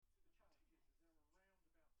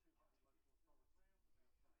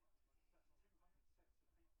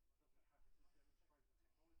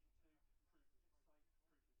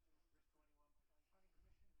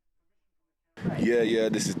Yeah,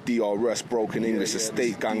 this is DRS, Broken English,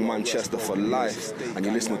 Estate Gang Manchester for life. And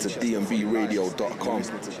you're listening to DNBRADIO.com.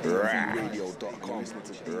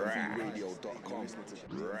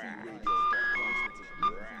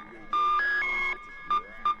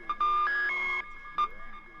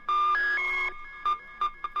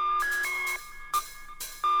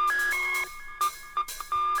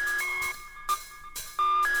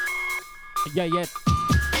 Yeah.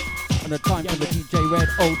 And the time for the DJ Red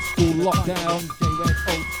Old School Lockdown.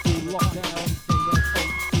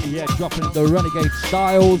 Yeah, dropping the Renegade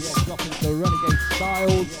Styles.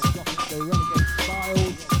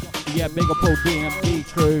 Yeah, big up all DNB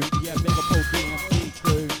crew.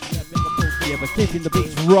 Yeah, but keeping the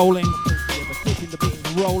beats rolling.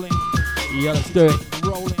 Yeah, let's do it.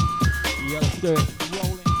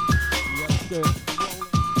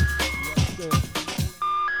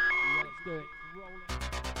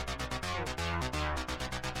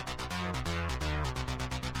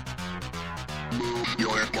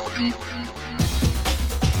 Your body.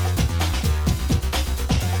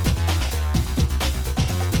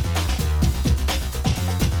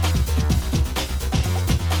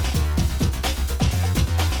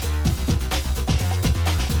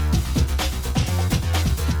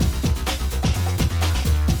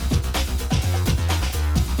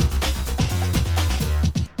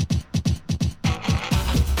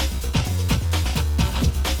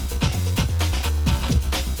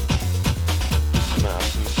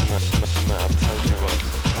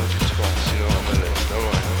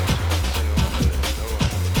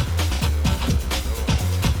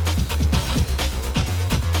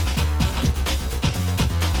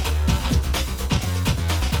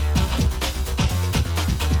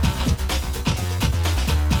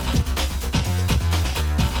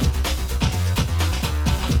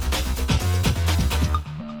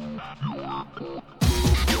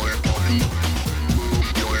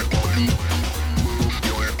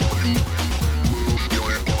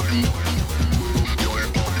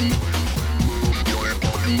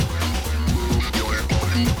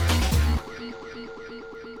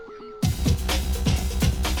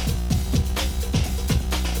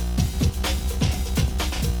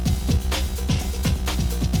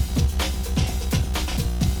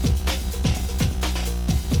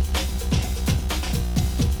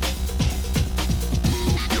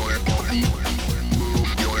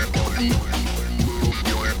 Your body.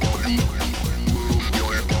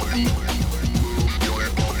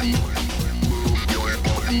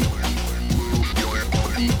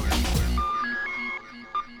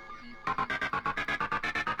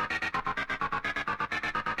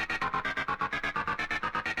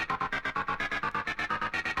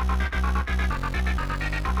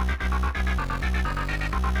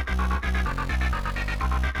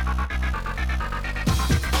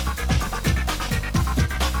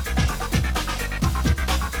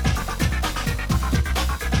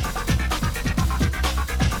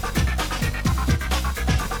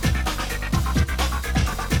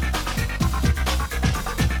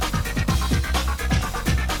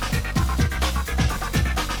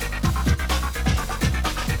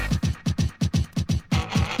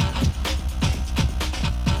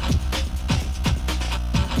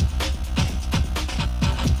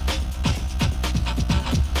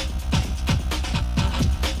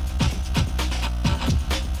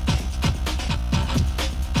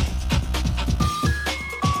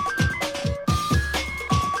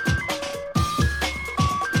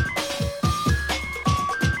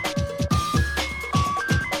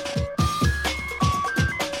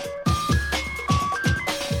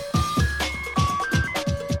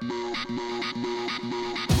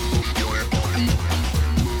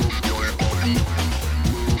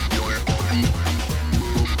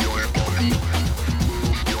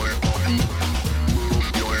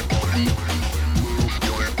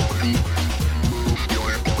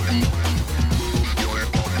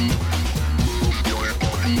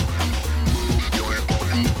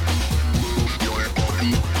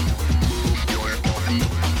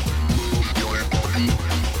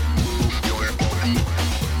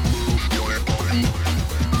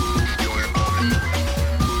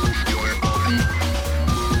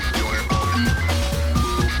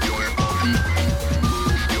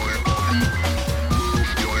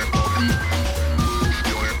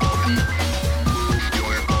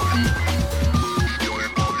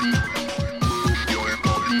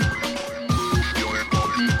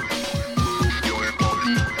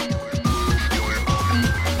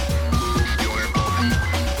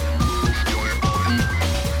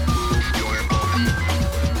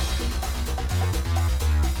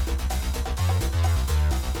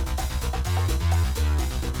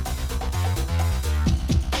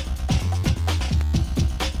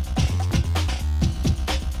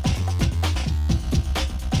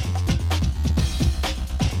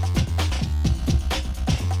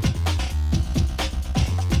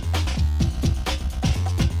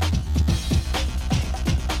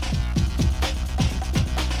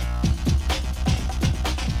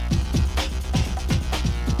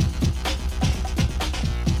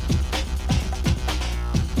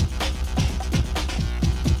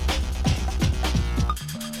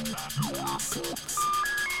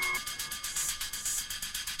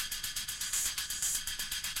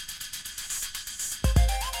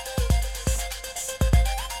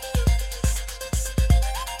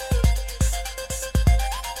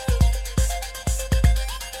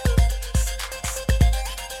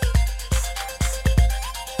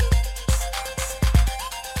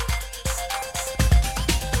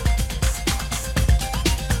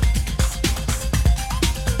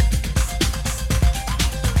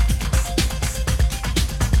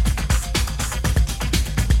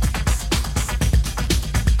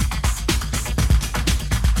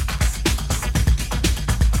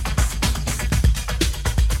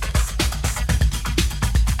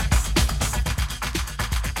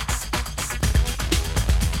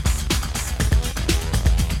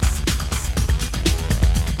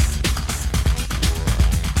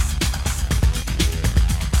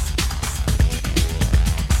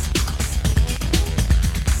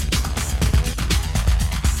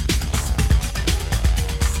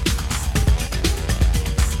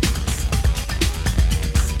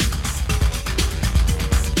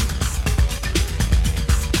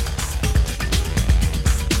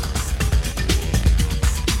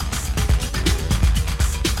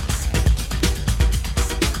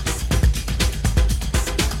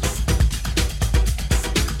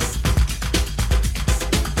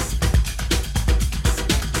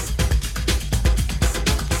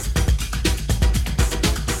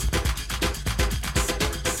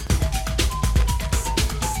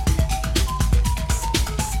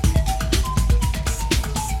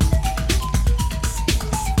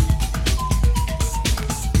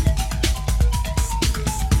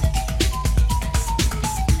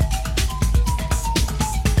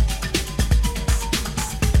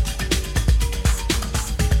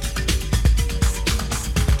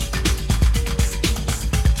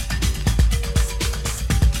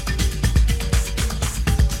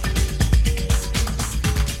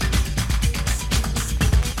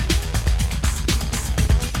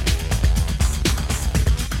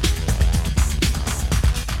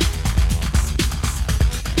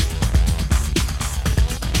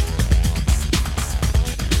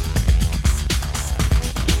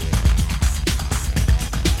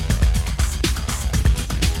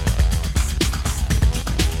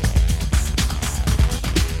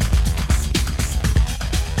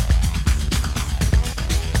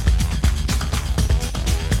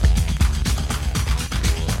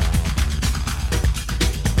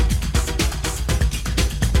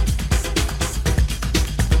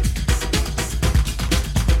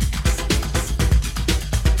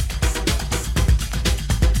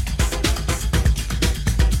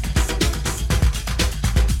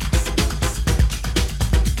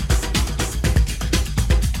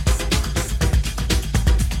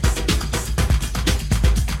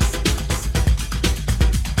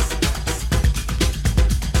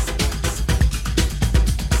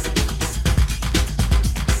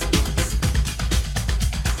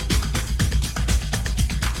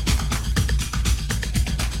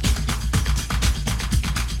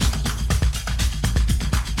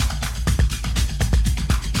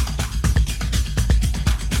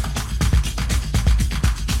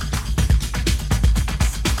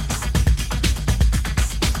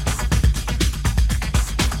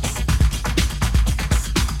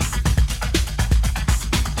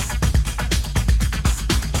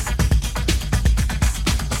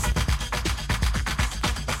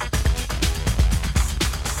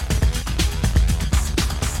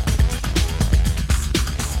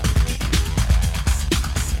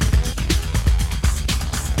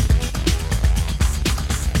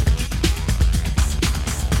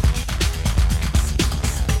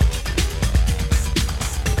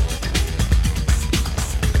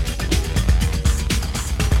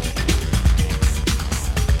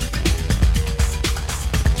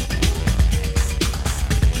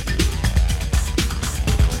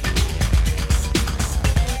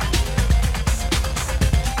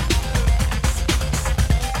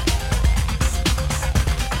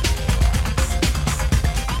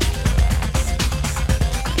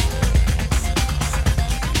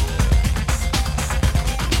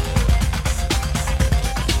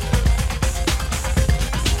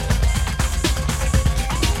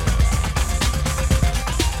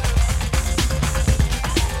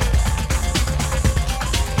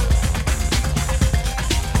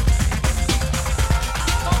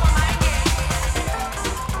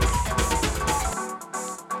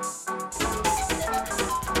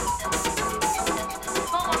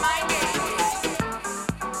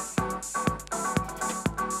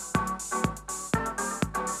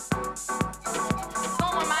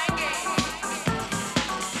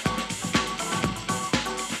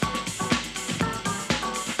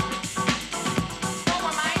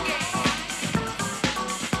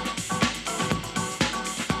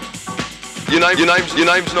 Your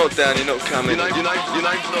name's not down, you're not coming. Your name's not down, you're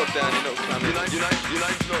not coming. Your name's not down, you're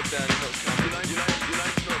not coming. Your name's not down, you're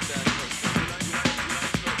not coming.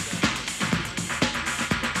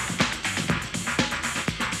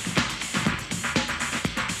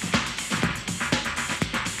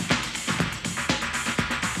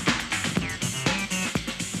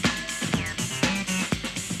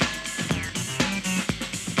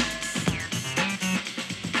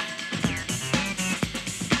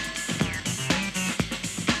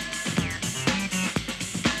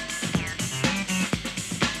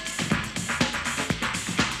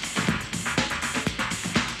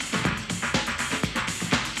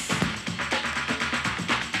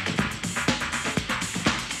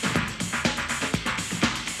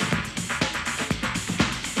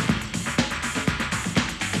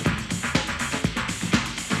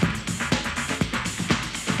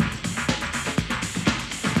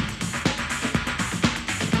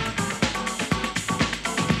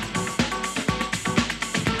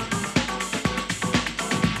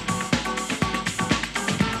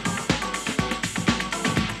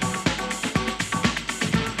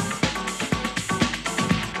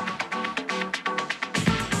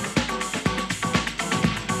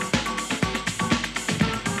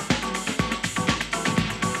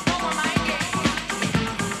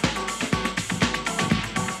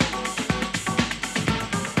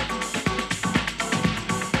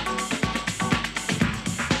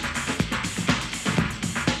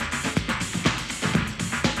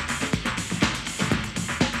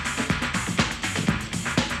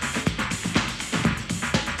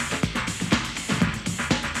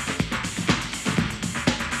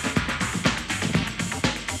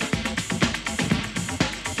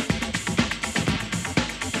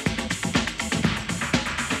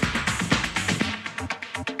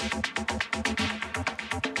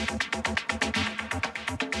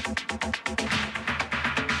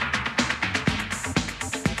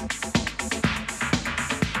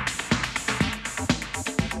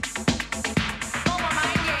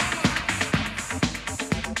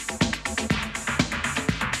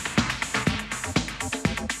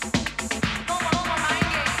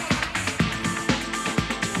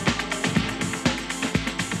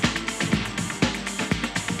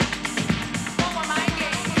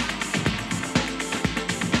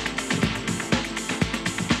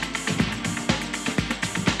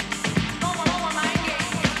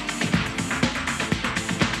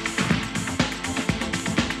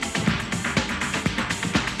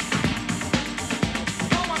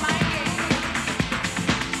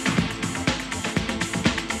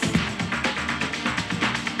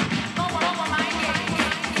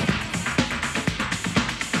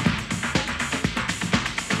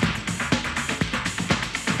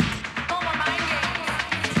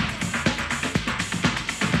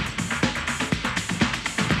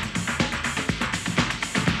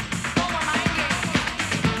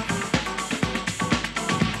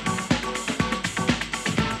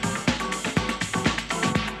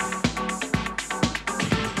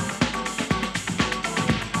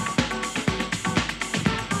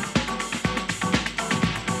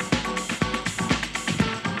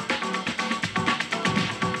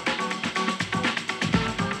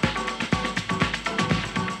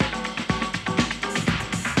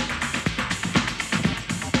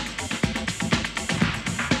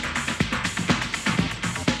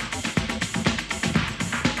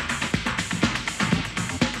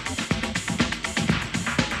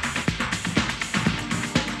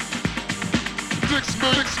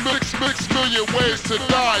 Six million ways to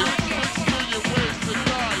die.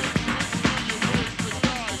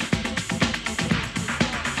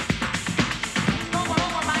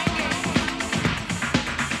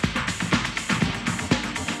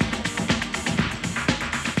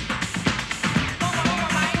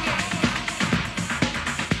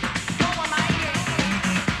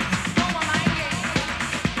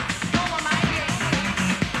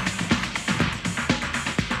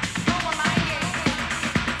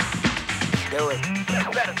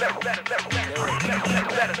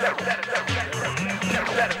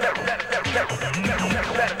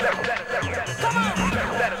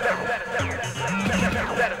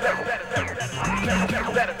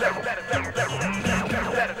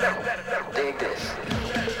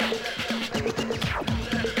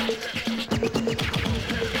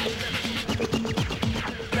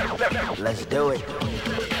 Let's do it.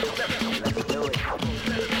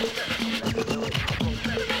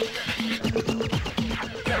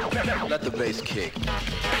 Let the bass kick.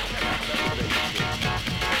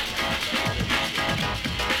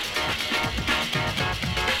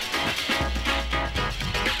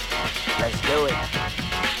 Let's do it.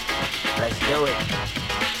 Let's do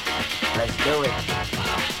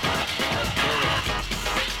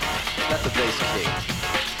kick.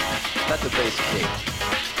 Let the bass kick.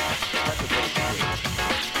 Let the bass kick.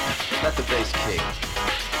 Let the bass kick.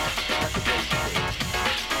 Let the bass kick.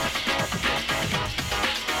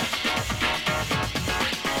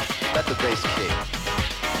 Let the bass kick.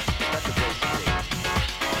 Let the bass kick.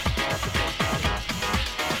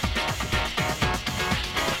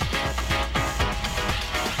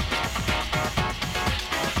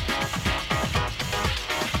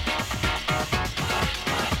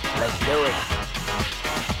 Let's do it.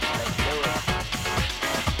 Let's do it.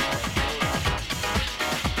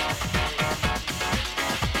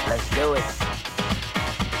 Let's do it.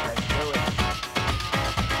 Let's do it.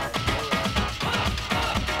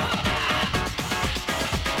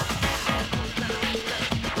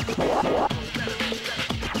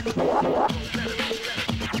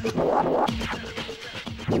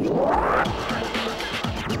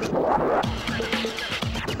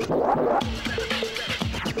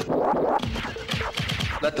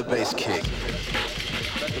 Let the bass kick.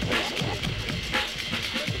 Let the bass kick.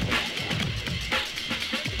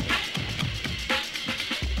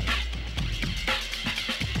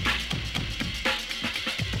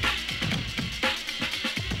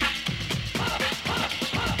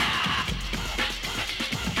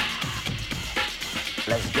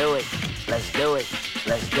 Let's do it. Let's do it.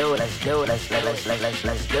 Let's do it. Let's do it. Let's do it.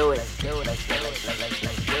 Let's do it. Let's do it. Let's do it.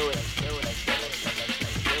 Let's do it.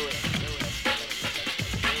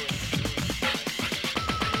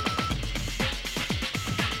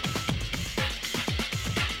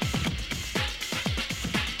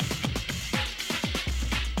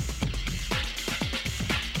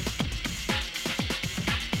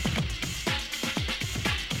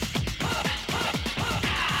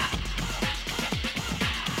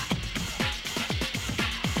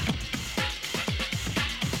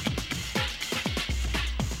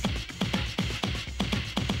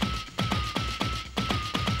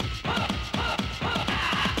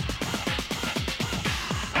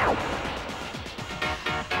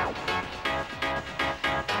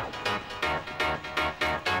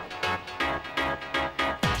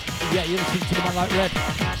 Yeah, you're listening to the man like Red.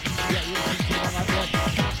 Yeah, you're listening to the man like Red.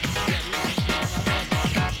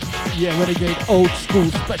 Yeah, renegade old school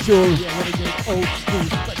special. Yeah, renegade old school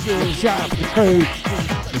special. Shout out to the crew.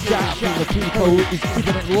 Shout out to the people who's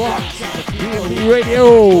keeping it locked. DNB Radio.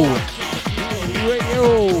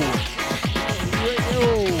 Radio.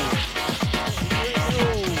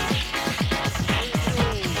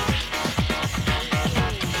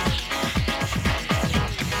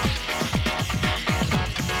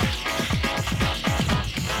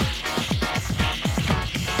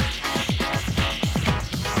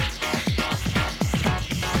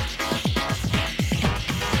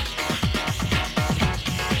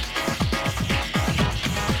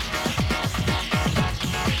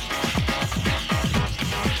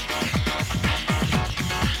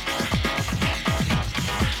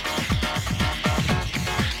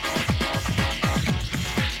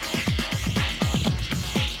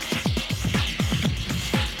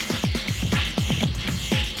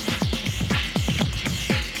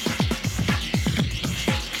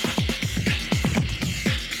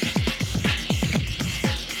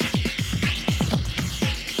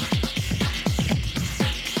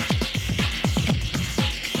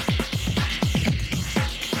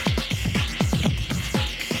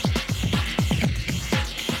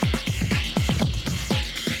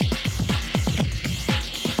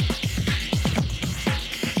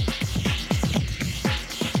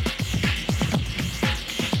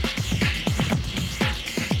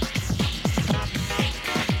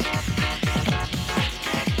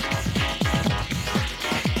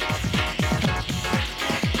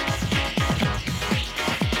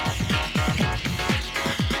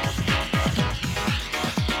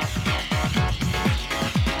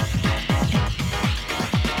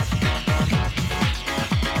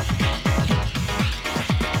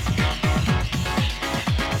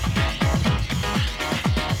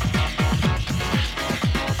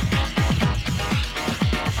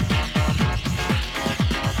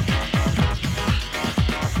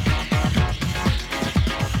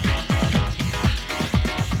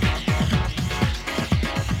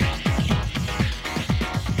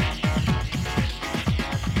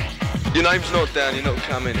 Your name's not down, you're not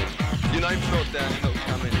coming in. Your name's not down, you're not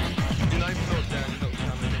coming in. Your name's not down, you're not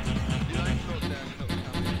coming in. Your name's not down, you're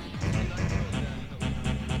not coming in.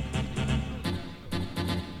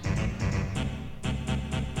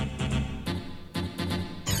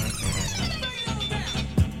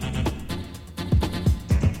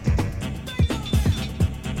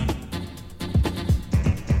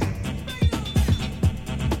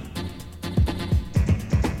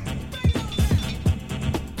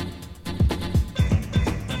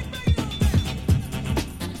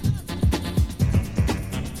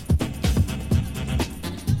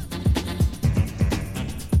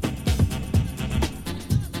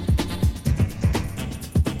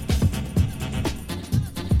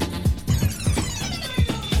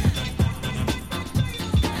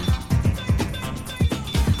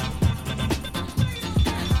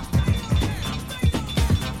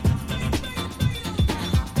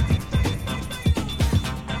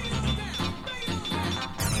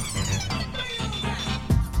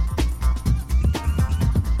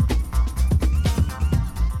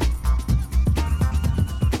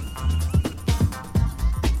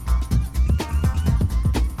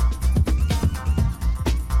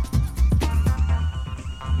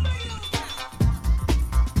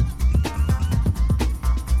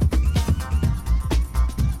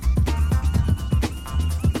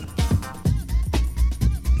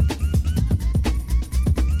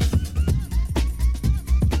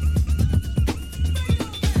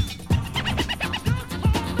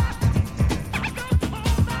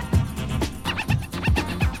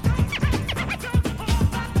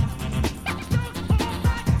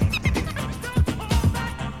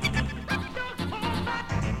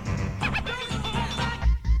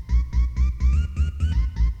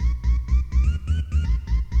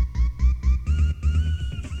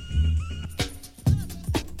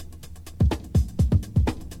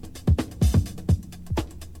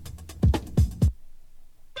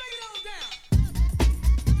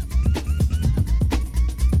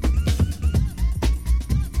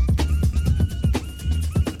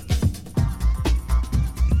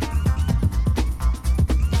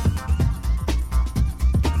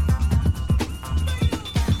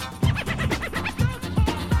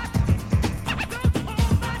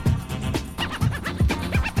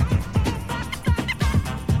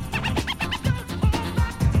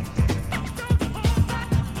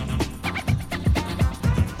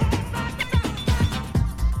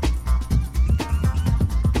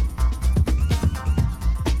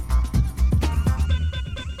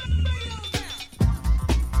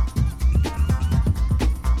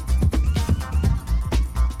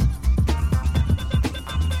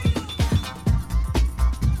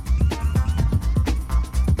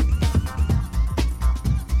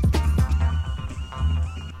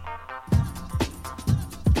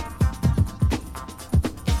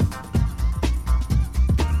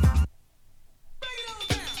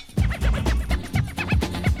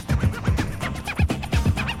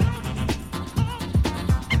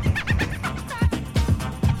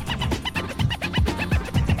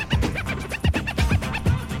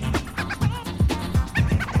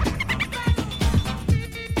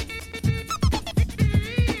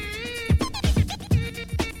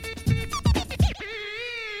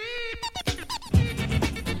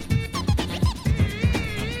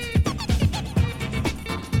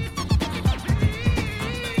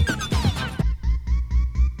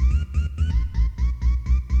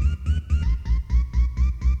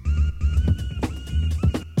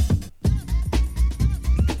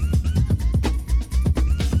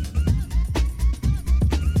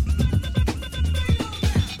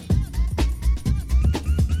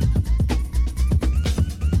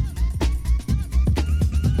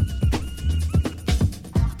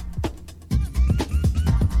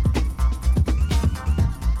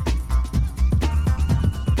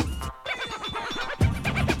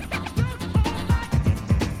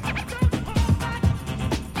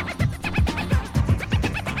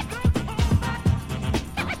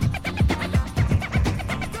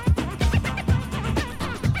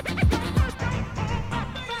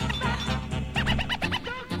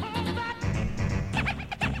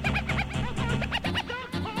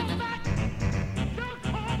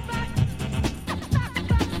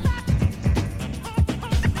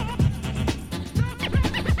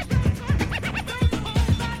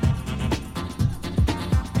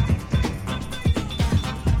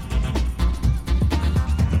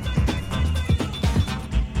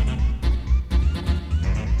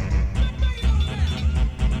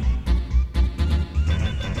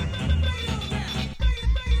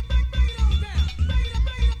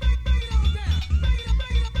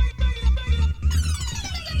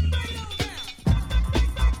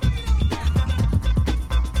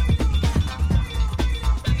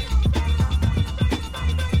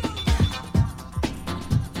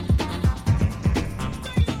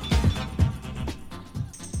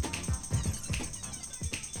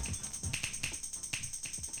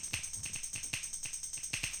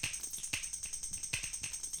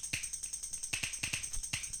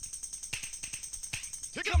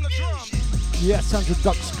 Yes, Sandra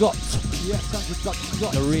Duck Scott. Yes, Sandra Duck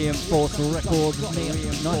Scott. The Reinforced Records,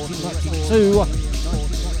 1992.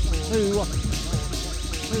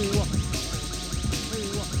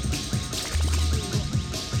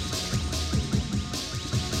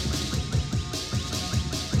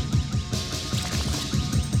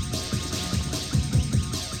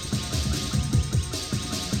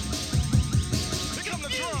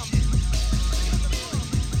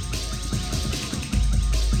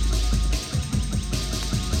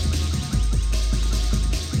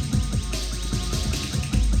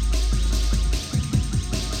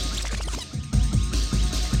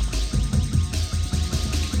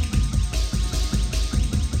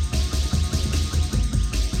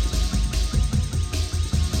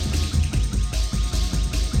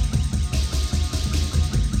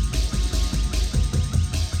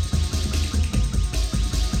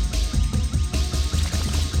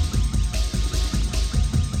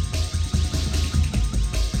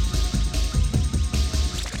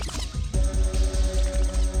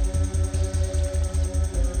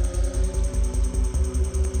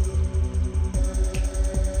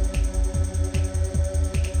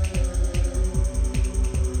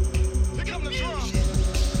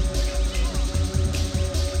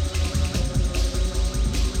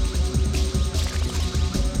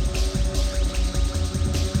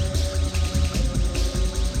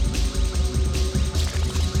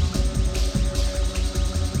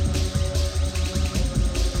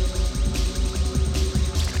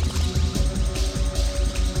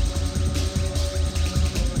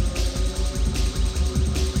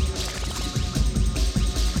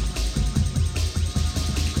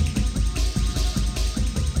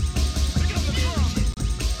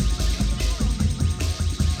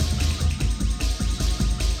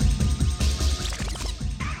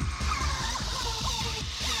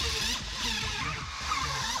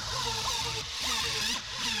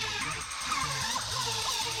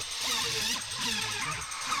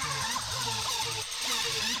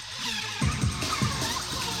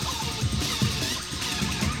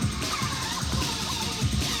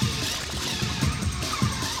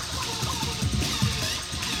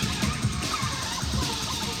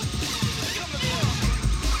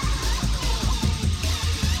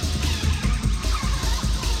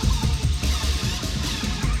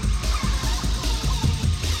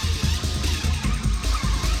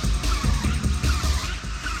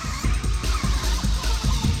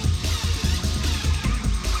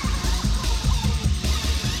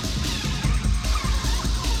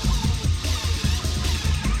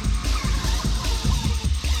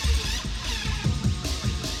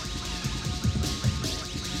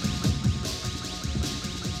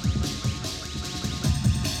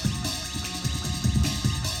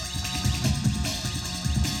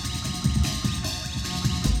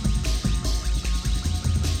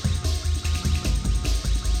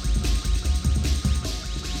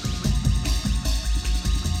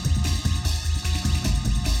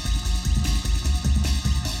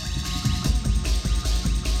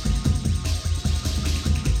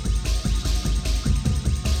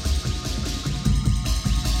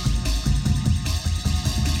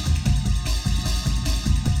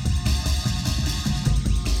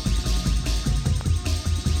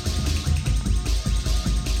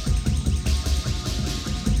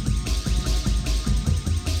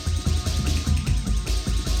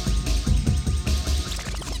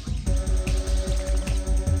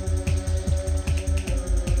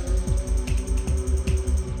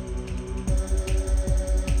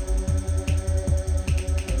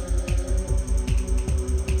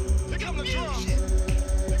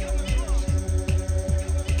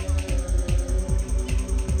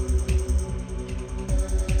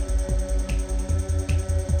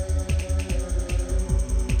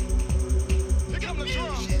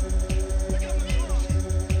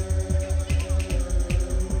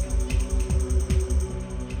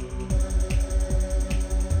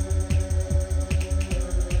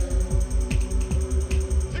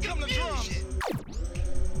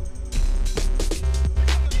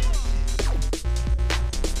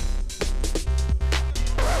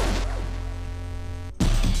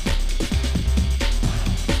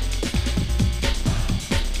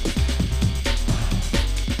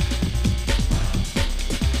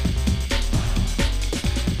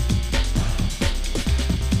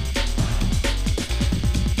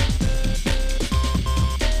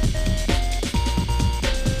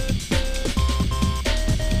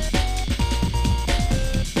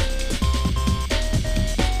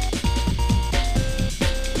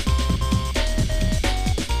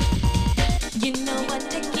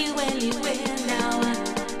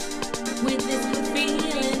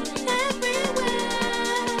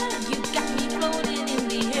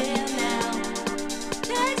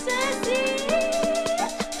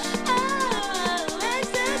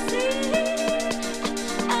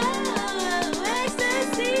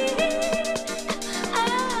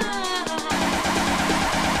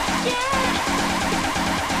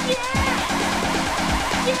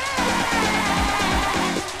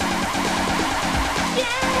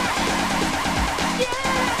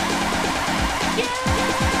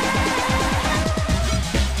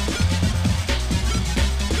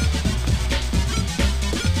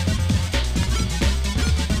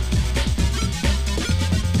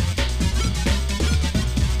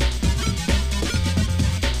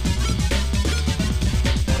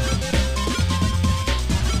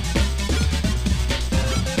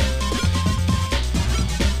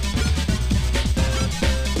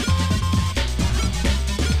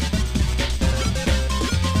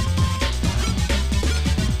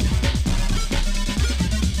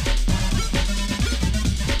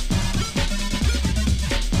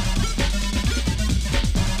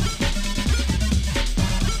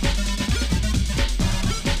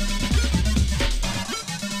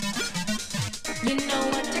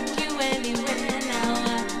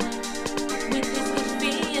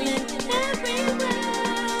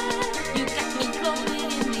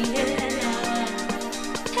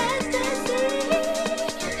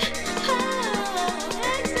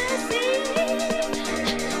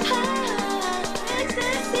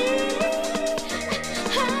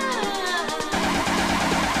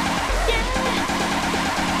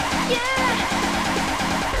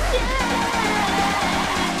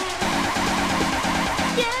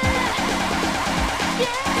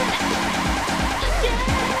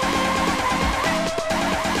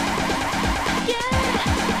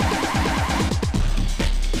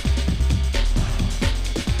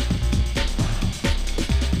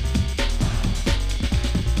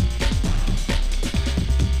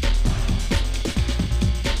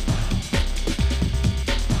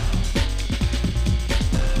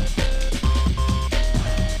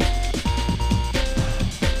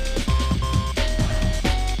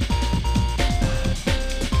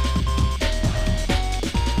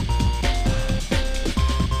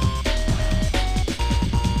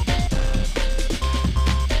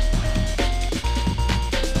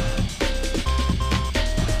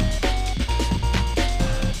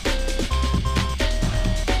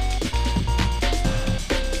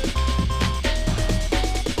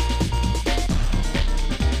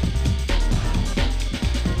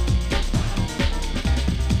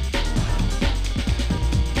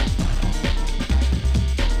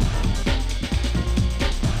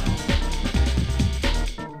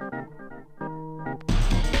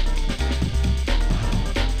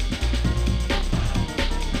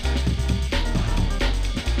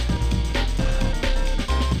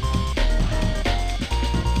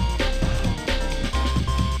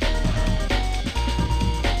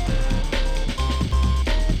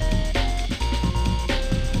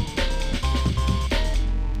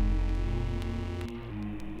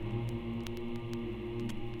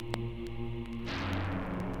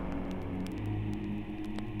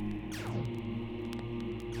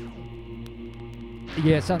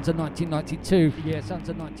 Yeah, sounds of 1992. Yeah, sounds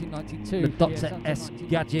of 1992. The Dr. S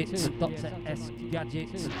Gadgets. The Dr. S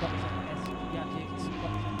Gadgets.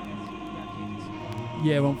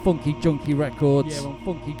 Yeah, on Funky Junkie Records. Yeah, on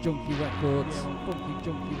Funky Junkie Records. Yeah, on Funky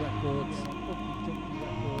Junkie Records.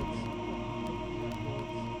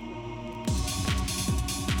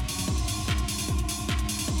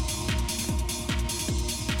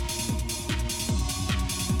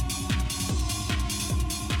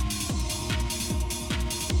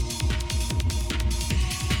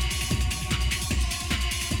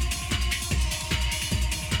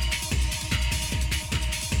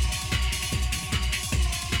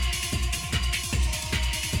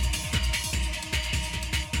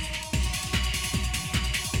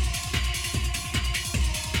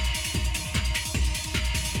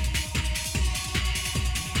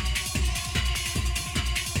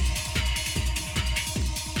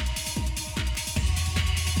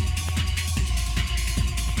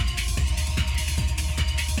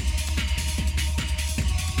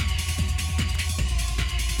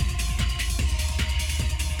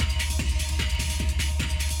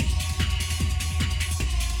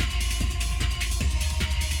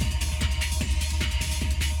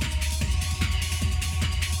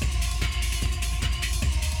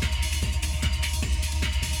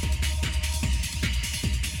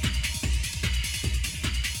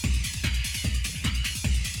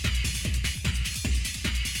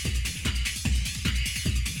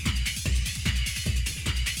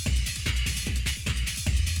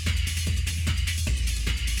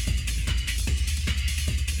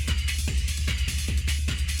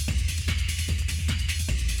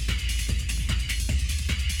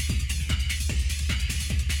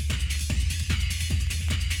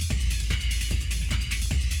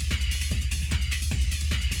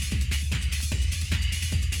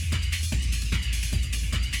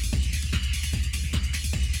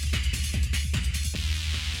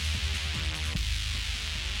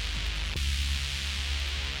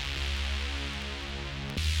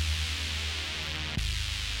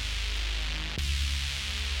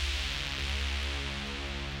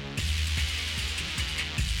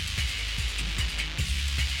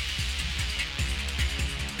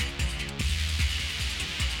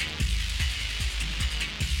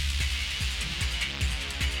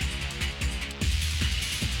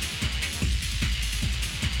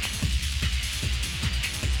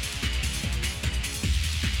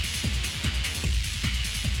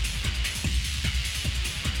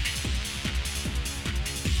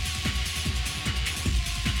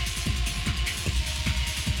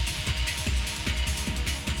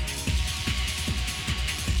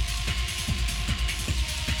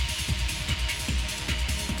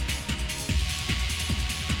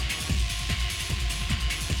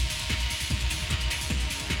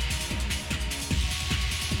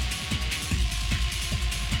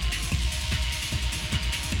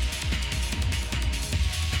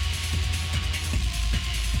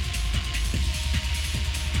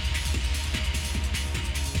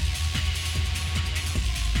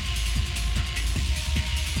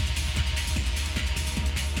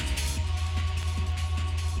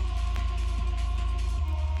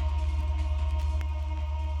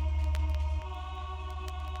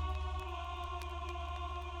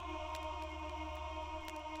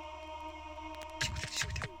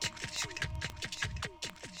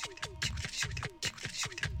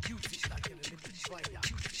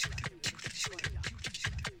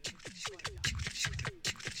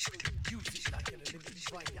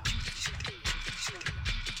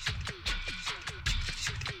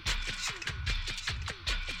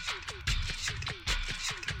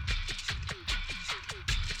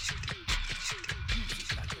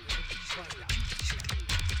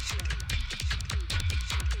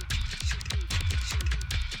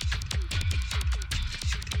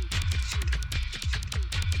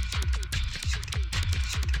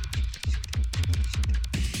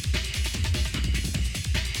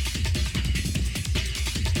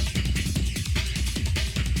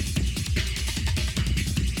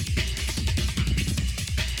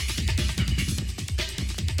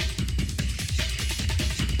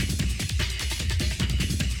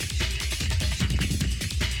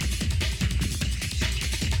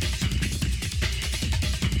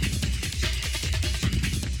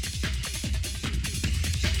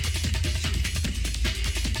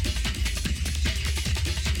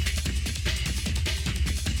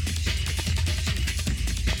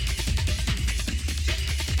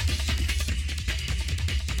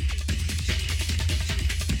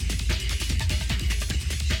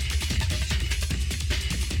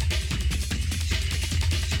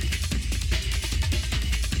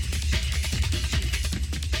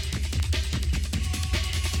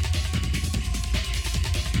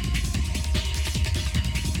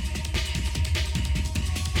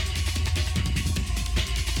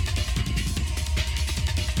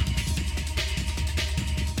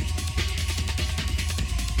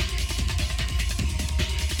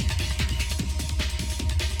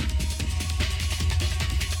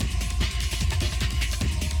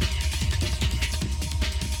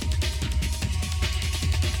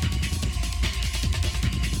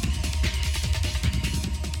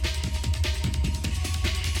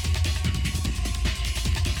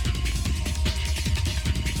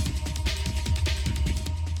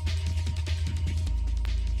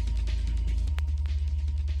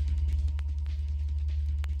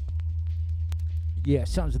 Yeah,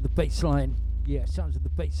 sounds of the bass line. Yeah, sounds of the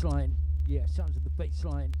bass line. Yeah, sounds of the bass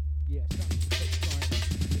line. Yeah, sounds of the bass line.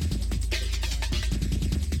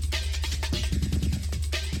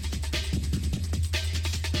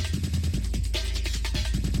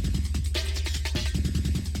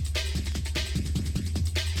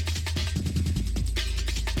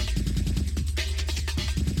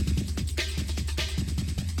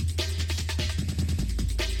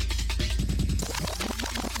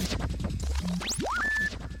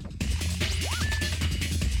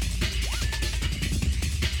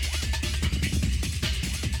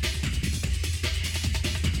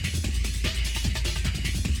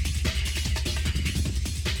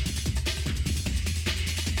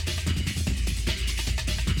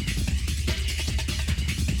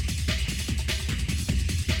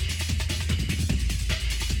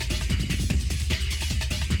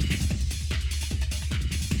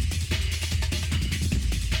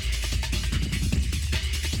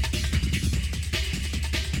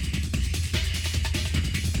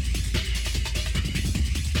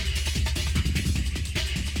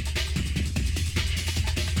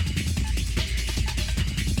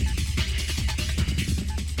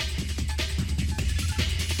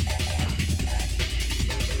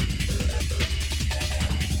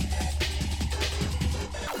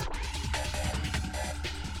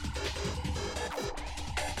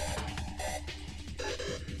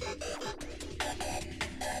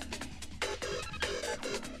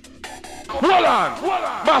 Hold on!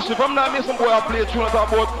 Massive, I'm not missing boy I play tune about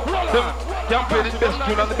them can play the best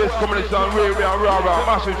tune and the best combination and rah.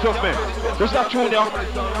 Massive, trust me. Just that tune here.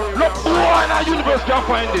 Look, boy in our universe can't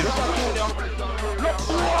find this. Look,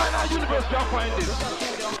 boy in our universe can't find this.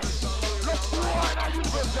 Look, boy in our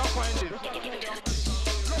universe can't find this.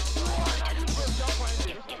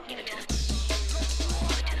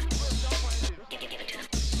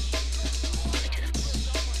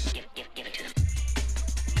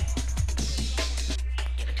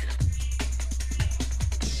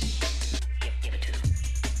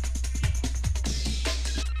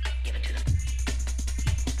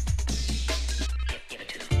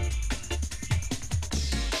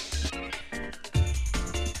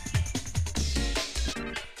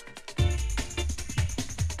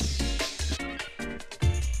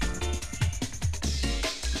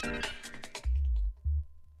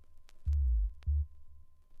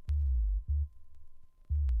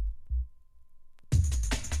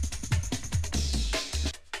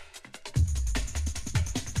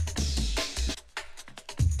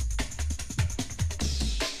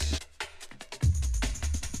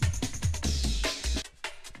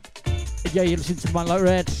 Yeah, you listen to Man Like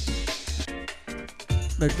Red.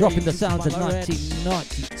 They're dropping the sounds of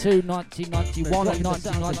 1992, 1991 and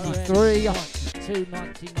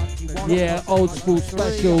 1993. Yeah, old school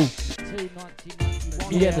special.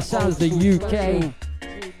 Yeah, the sounds of the UK.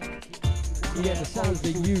 Yeah, the sounds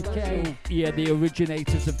of the UK. Yeah, the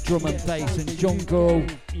originators of drum and bass and jungle.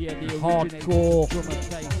 Yeah, the hardcore drum and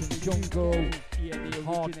bass and jungle. Yeah, the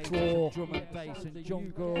hardcore drum and bass and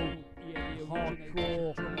jungle. Yeah, the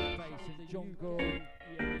hardcore drum and bass and jungle. Yeah,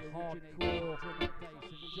 the hardcore drum and bass and jungle. Yeah, the hardcore drum and bass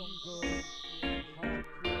and jungle.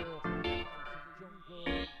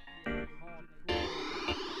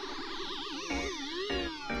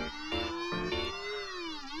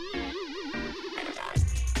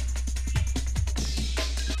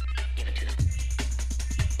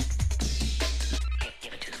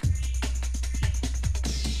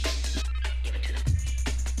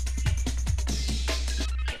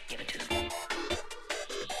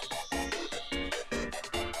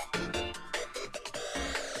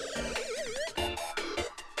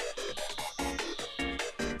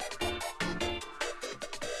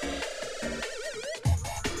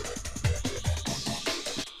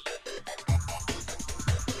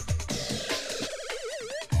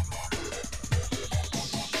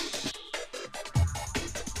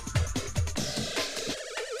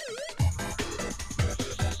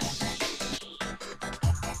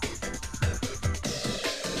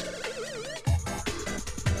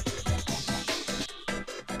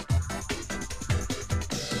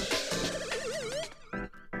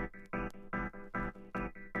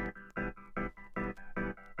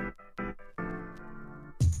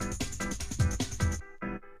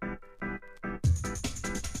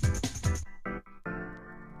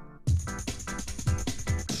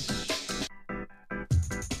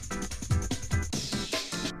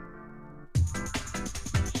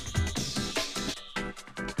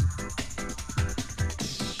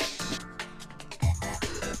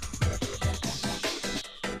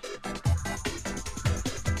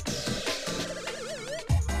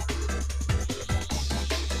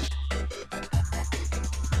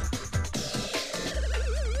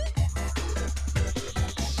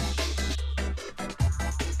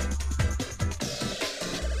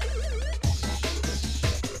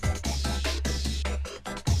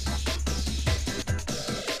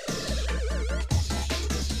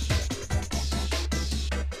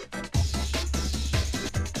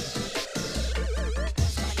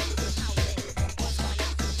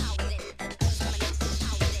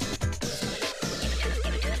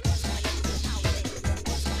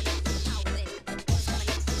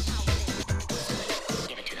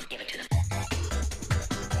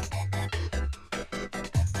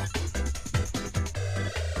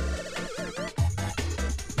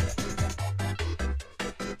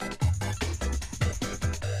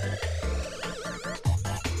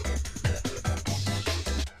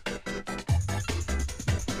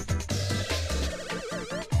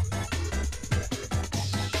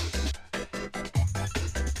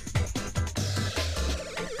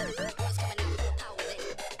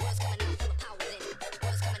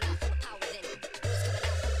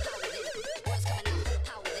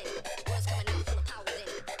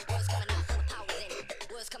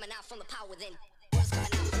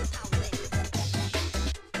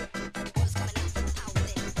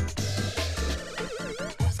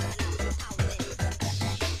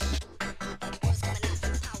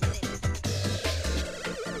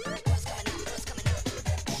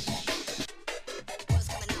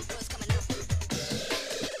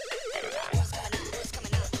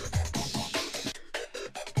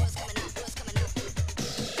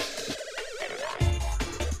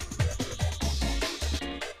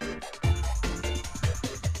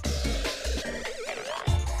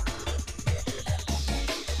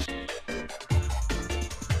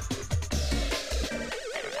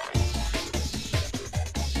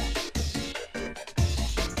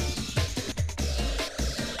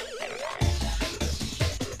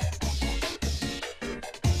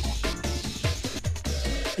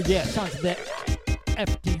 Yeah, sounds of the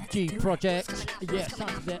FDG project. Yeah,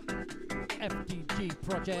 sounds of the FDG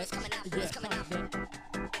project. Yeah, sounds of the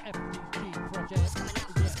FDG project.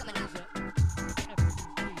 Yeah, sounds of the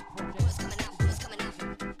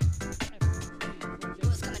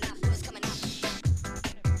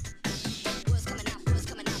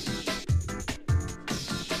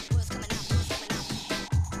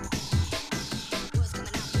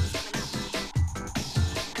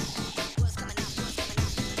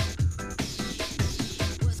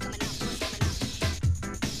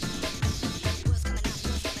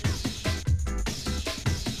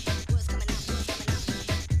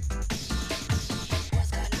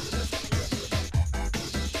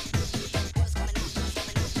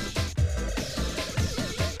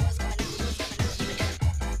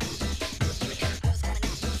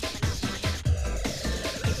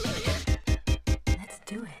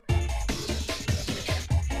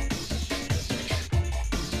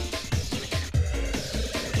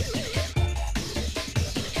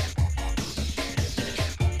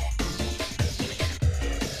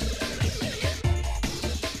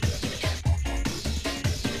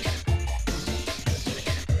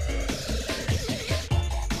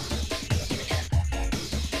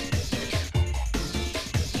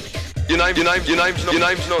Your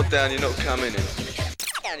name's not down, you're not coming in.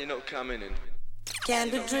 You're not coming in.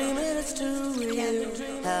 Can't be dreaming, it's too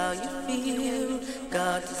real. How you feel,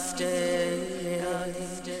 got to stay.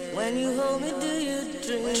 When you hold me, do you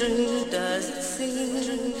dream? Does it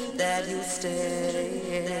seem that you stay?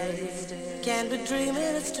 Can't be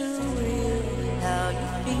dreaming, it's too real. How you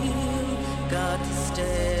feel, got to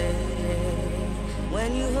stay.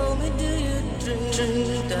 When you hold me, do you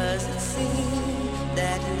dream? Does it seem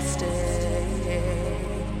that you stay?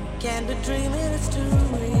 Can't be dreaming, it's too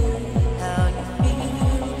real. How you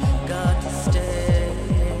feel, got to stay.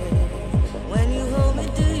 When you hold me,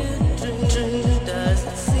 do you dream? Does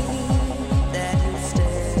it seem that you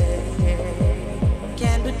stay?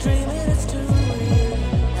 Can't be dreaming, it's too real.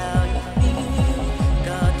 How you feel,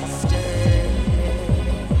 got to stay.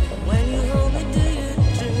 When you hold me, do you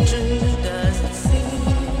dream? Does it seem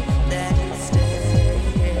that you stay?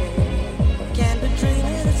 Can't be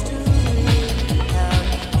dreaming, it's too real. How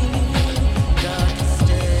you feel, got to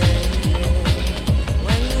stay.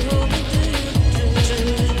 When you hold me, do you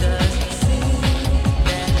dream? Does it seem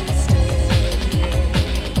that you stay?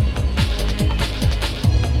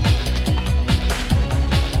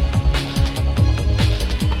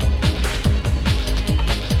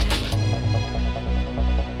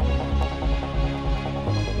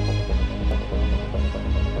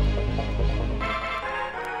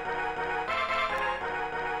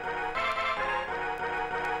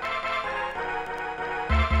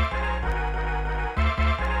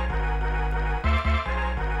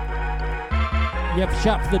 You have a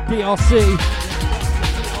shout for the DRC.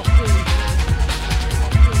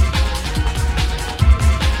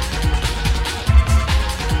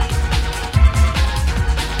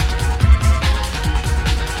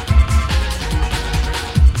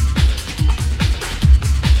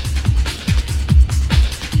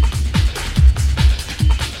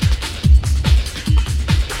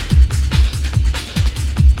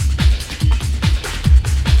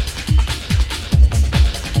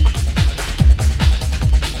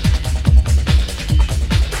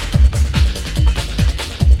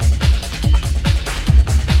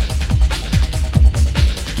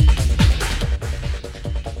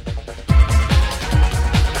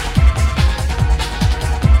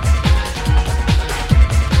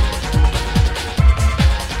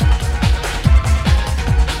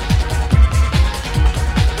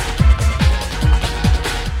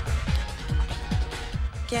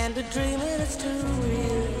 Can't be dreaming, it's too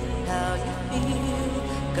real. How you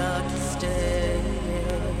feel, got to stay.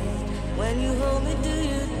 When you hold me, do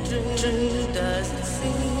you dream? Does it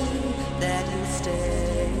seem that you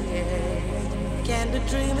stay? Can't be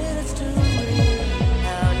dreaming, it's too real.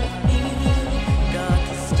 How you feel, got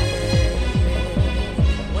to stay.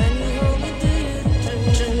 When you hold me, do you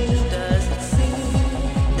dream? Does it seem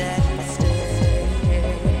that you stay?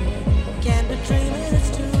 Can't be dreaming, it's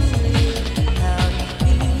too real. How you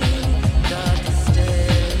feel, got to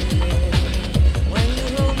stay. When you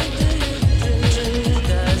hold me, do you dream?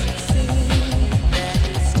 Does it seem that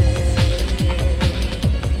you stay?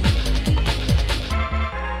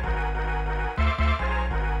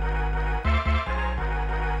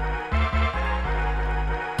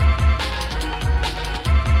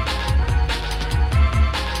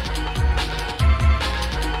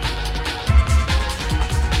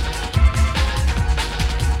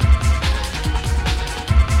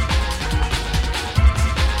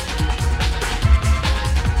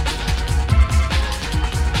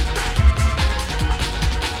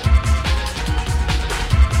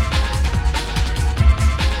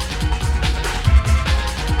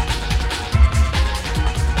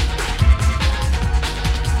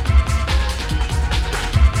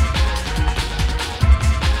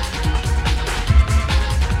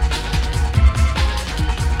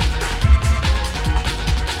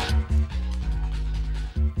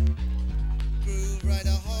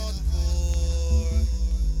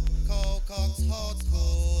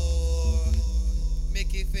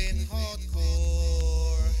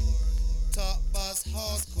 hardcore. Top Boss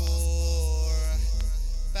hardcore.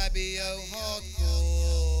 Fabio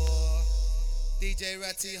hardcore. DJ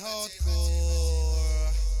Ratty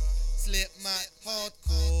hardcore. Slipmat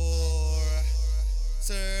hardcore.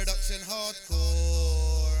 Seduction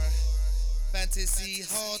hardcore. Fantasy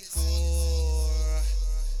hardcore.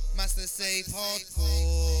 Master Safe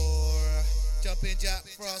hardcore. Jumping Jack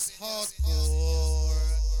Frost hardcore.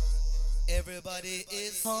 Everybody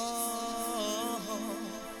is hardcore,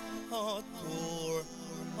 hardcore,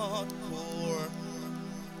 hardcore,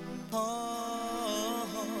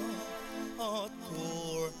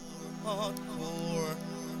 hardcore, hardcore,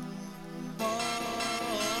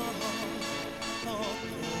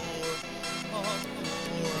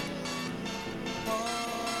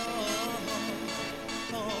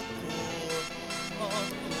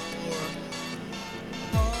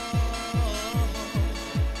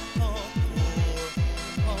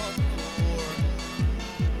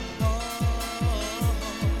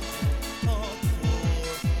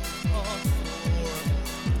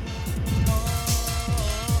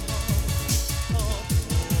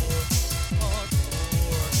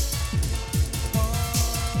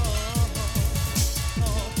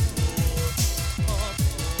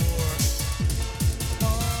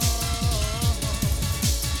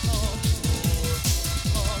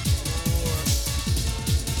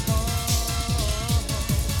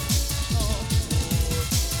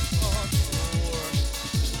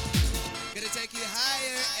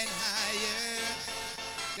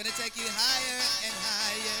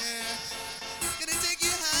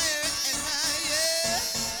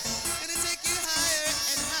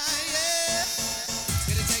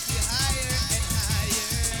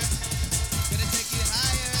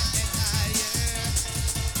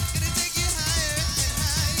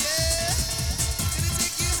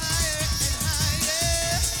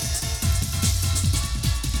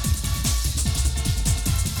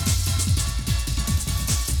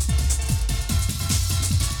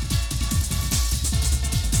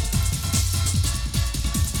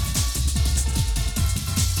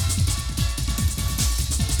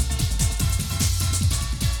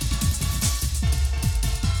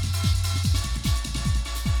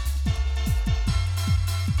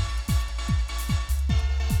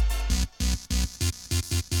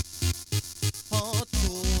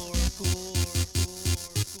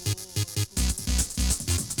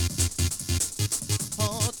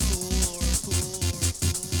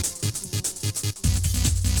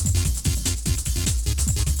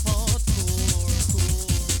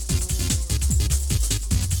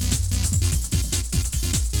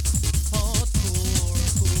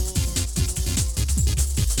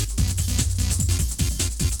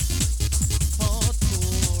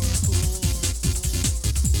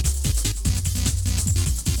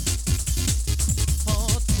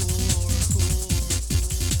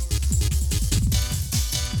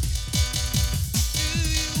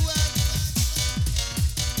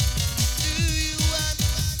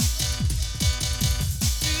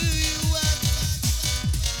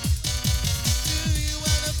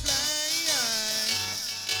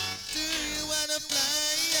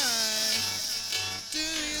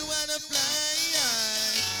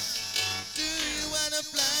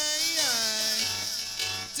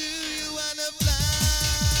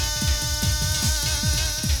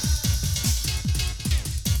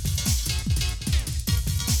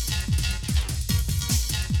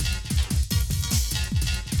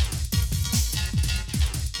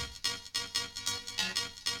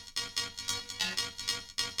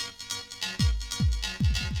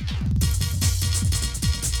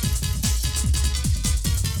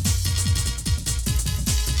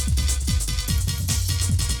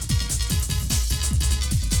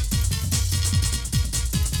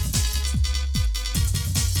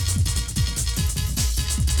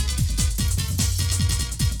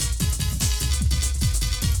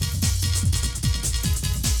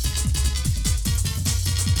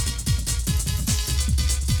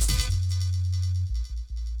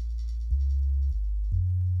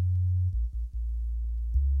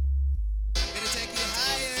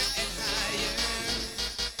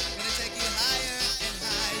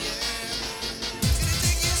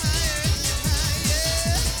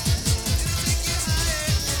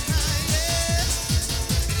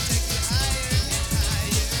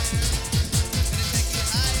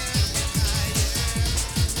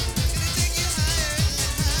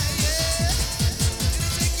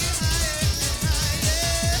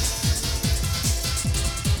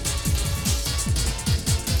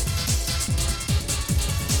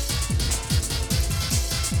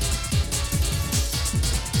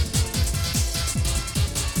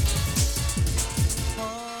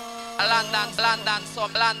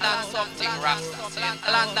 something Rasta.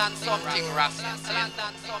 London something Rasta.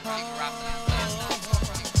 London something Rasta.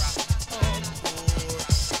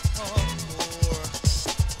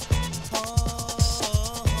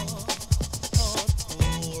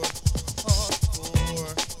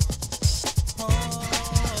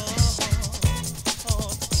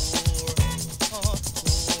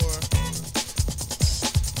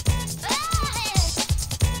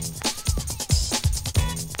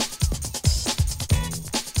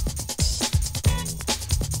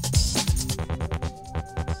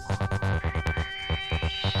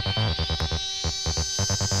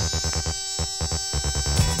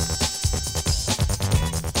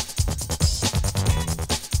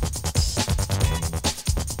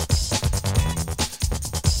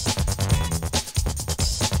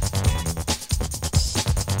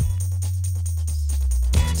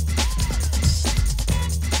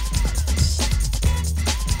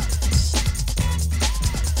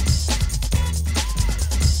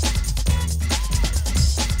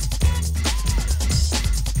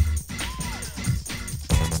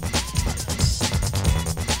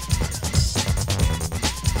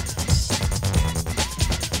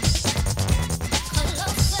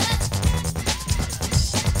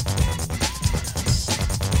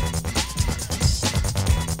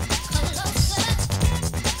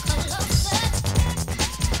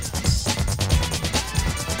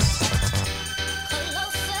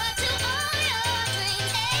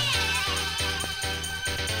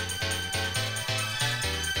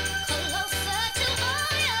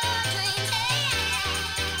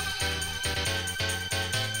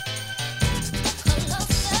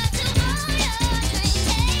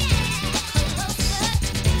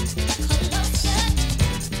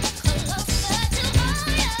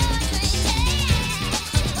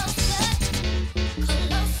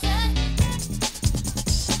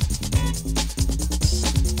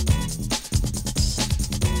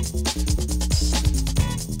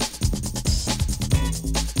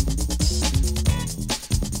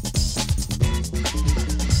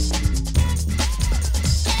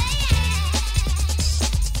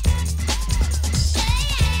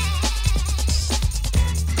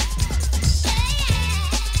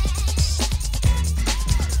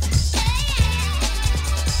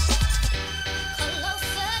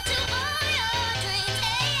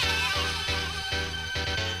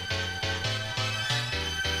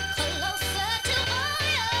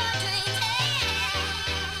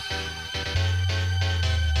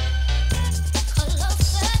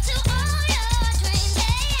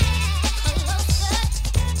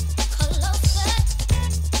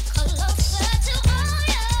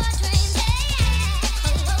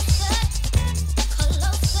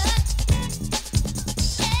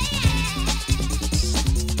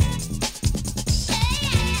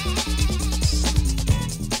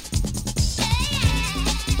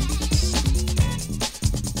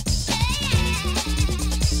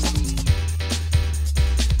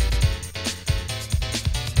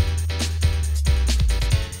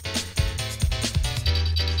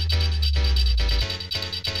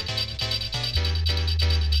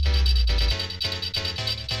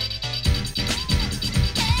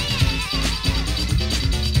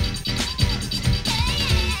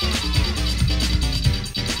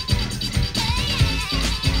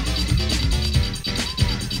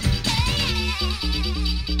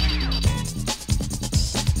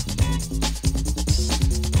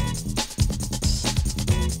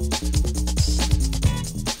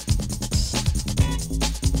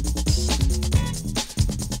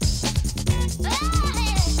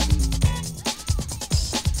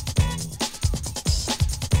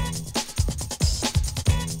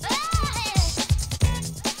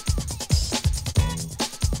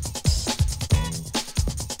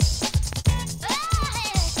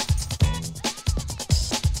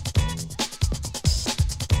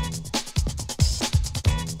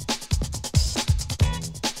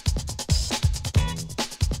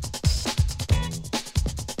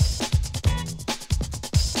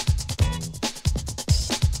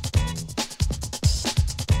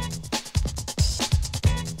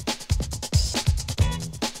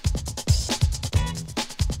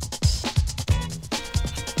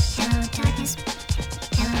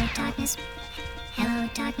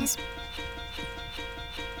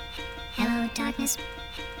 darkness.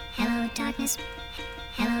 Hello, darkness.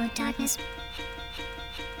 Hello, darkness.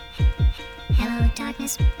 Hello, darkness.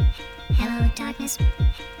 Hello, darkness.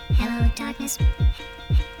 Hello, darkness.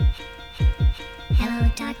 Hello,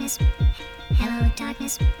 darkness. Hello,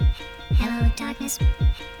 darkness. Hello, darkness.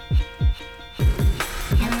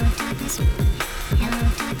 Hello, darkness. Hello,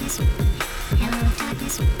 darkness. Hello,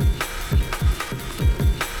 darkness.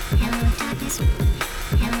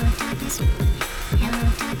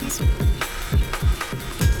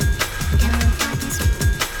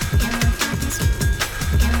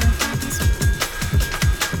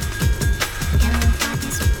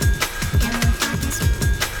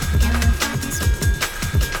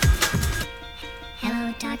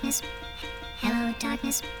 Hello,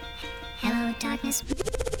 darkness. Hello, darkness.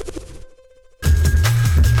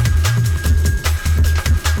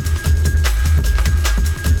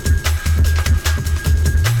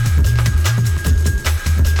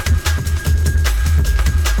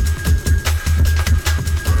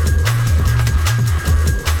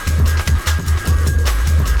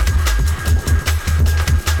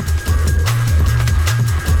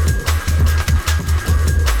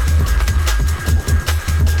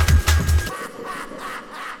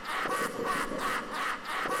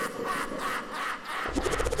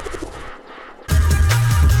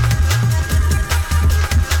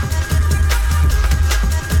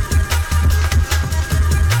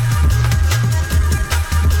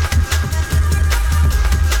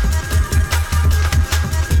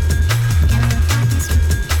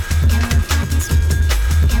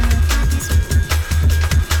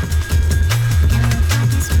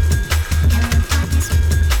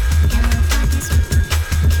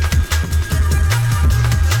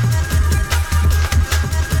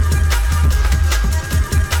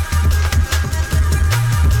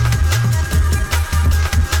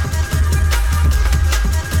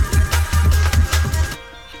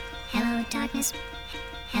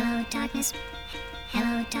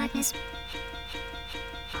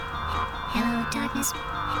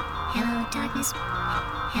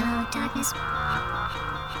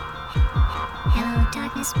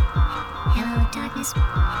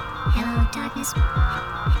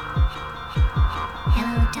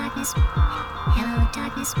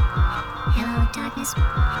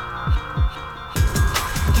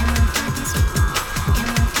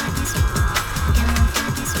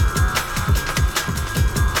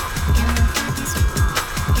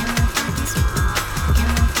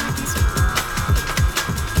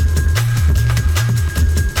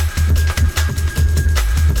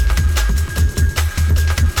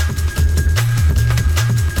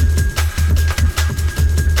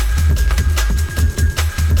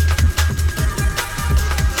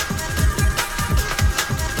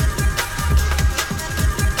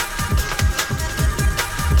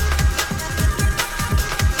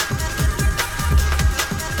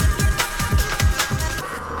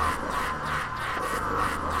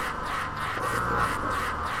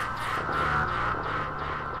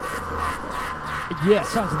 Yeah,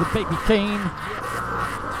 sounds of the Baby Kane.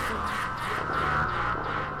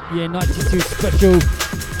 Yeah, 92 special.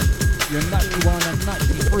 Your 91 and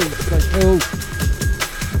 93 special.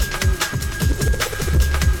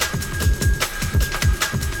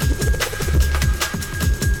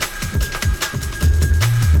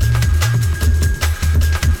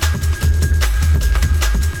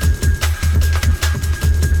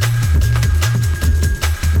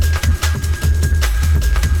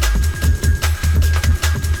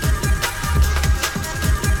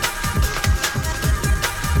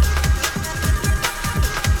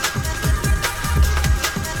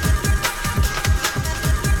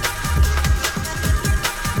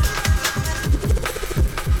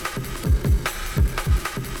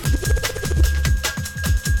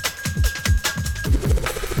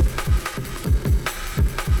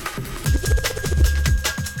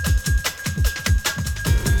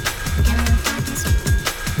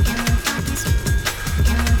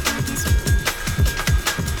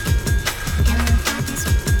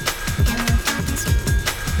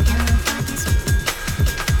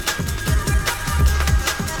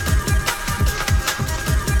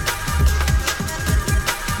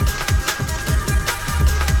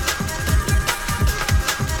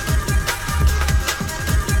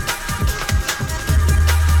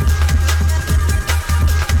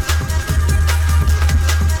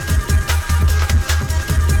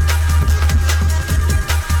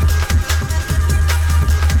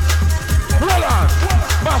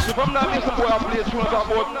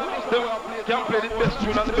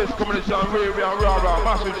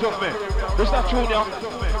 Trust me. It's not true now.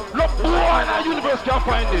 Look, boy, the universe can't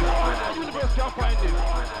find this. Universe can't find this.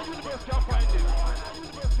 Universe can't find this.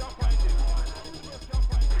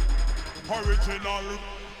 Original,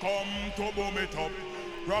 come to boom it up.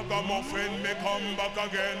 Ragamuffin may come back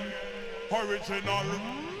again. Original,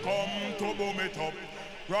 come to boom it up.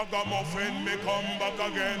 Ragamuffin may come back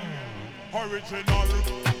again. Original,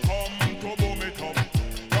 come to boom it up.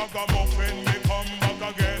 Ragamuffin may come back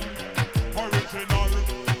again. Original,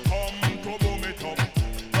 come to boom it up.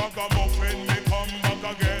 Ragamuffin may come back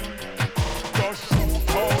again. Just shoot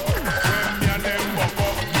out when your name buck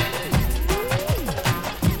up.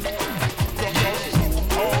 Just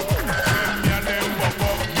shoot out when your name buck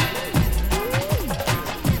up.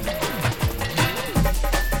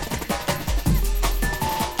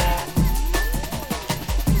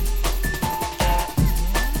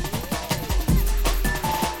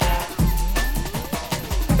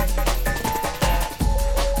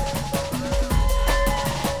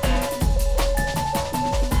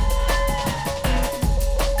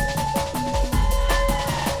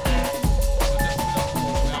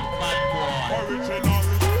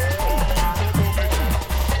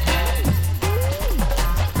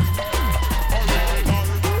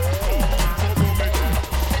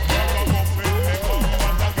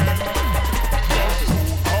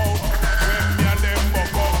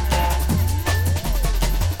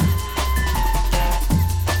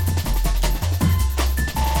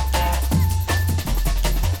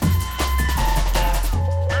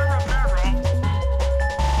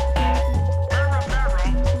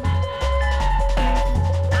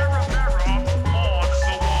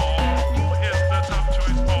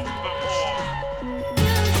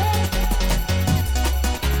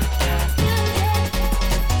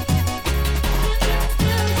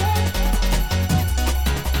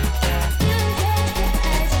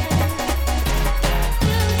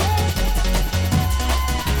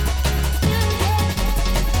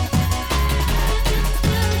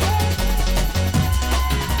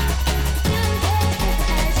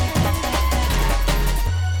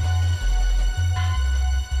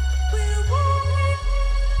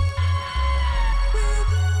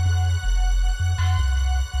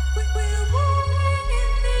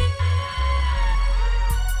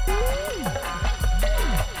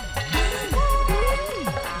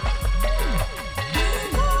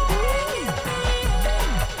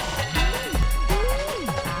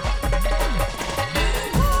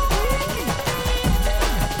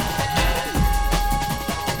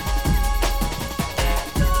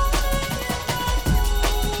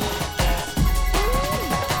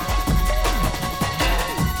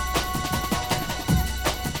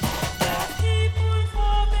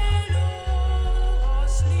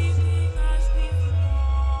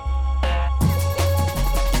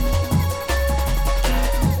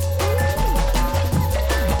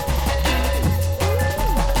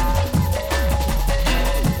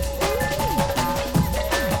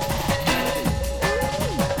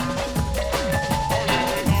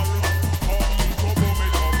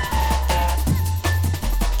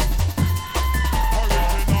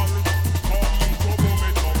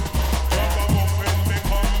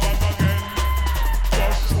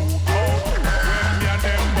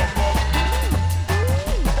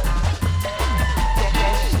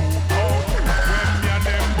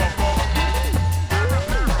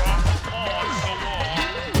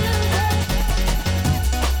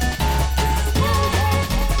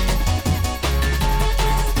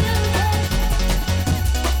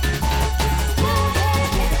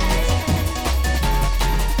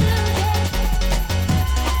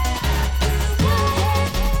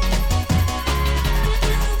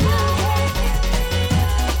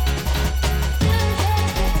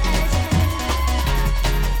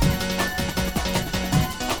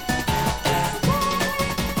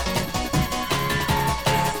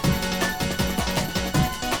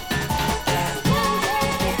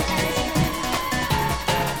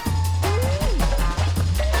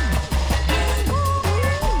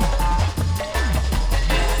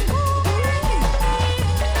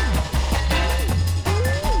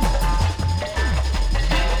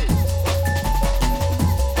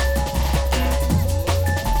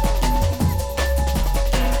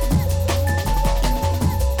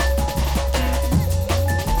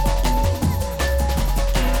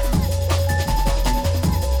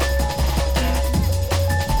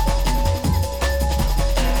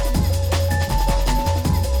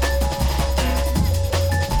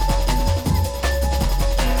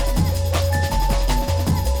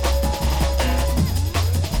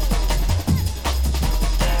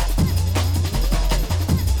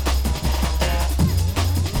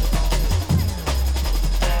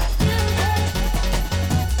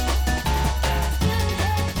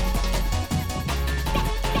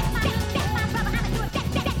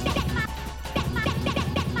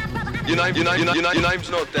 Your name's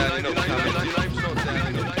not down, you're not coming. Your name's not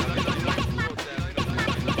down, you're not coming.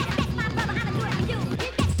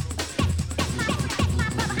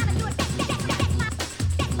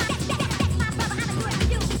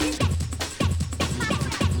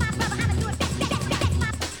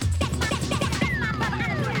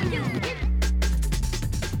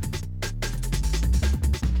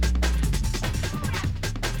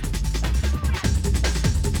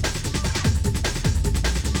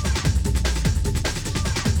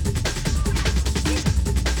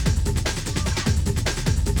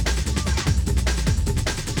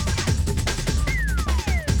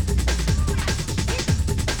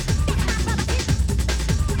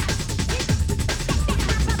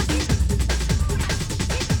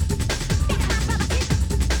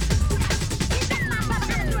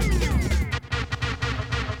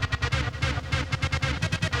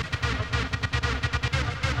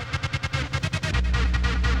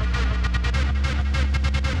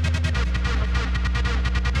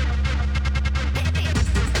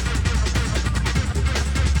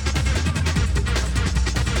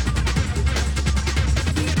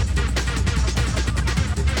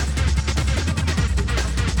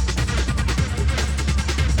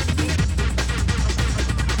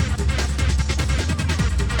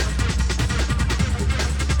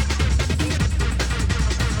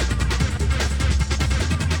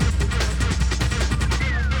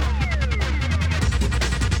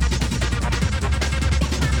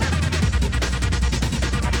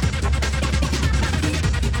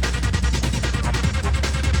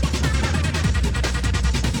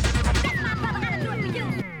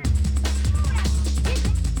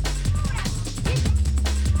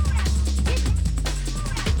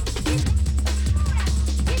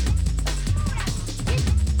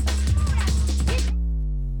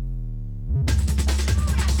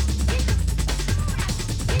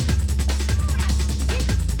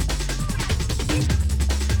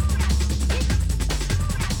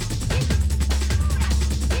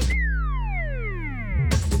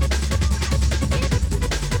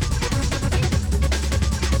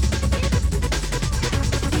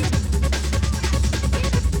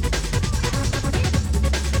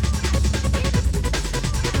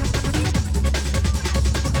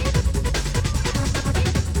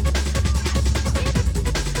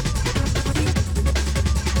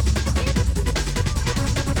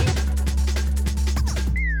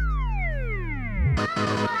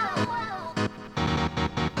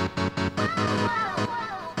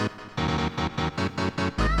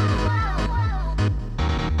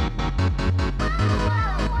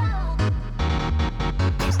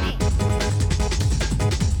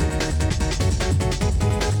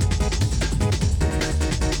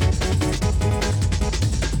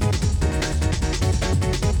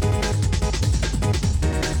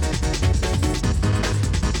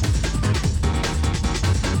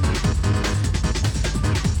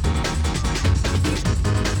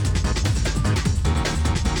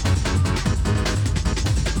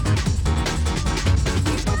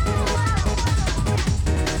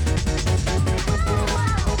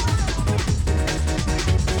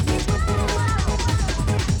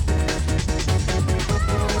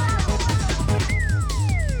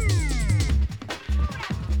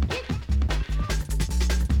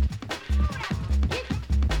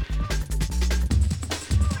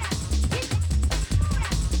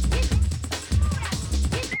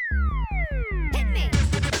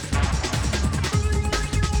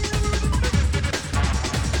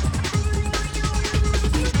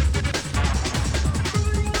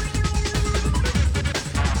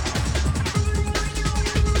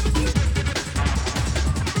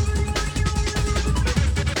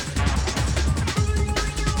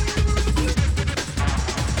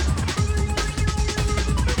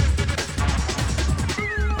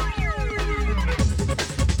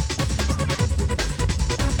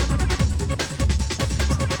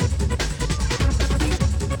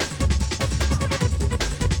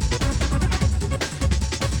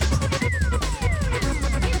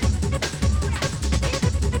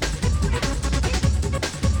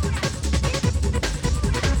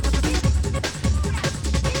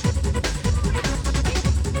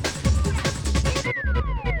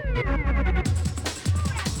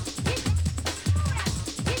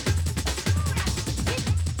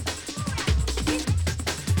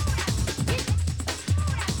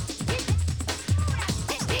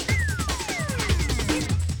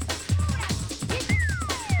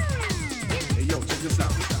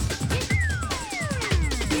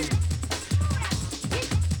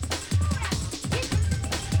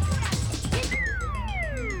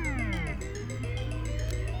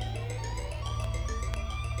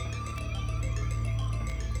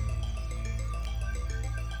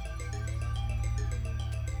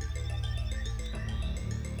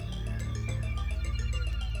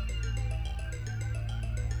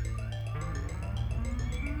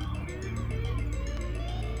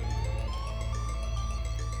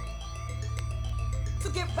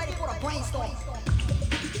 get ready for the brainstorm.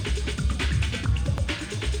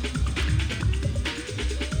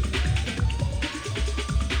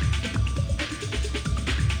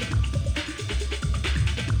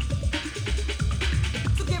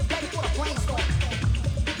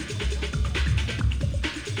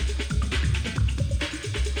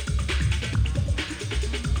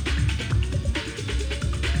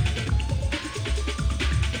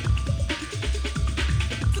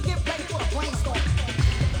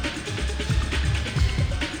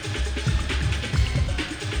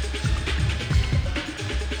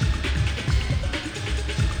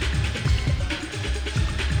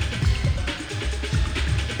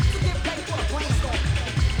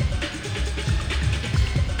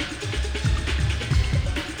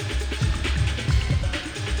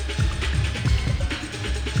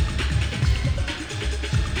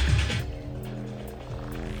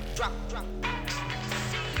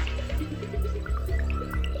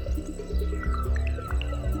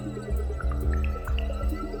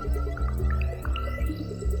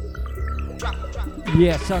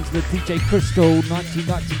 Yeah, sounds of the DJ Crystal,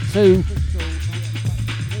 1992.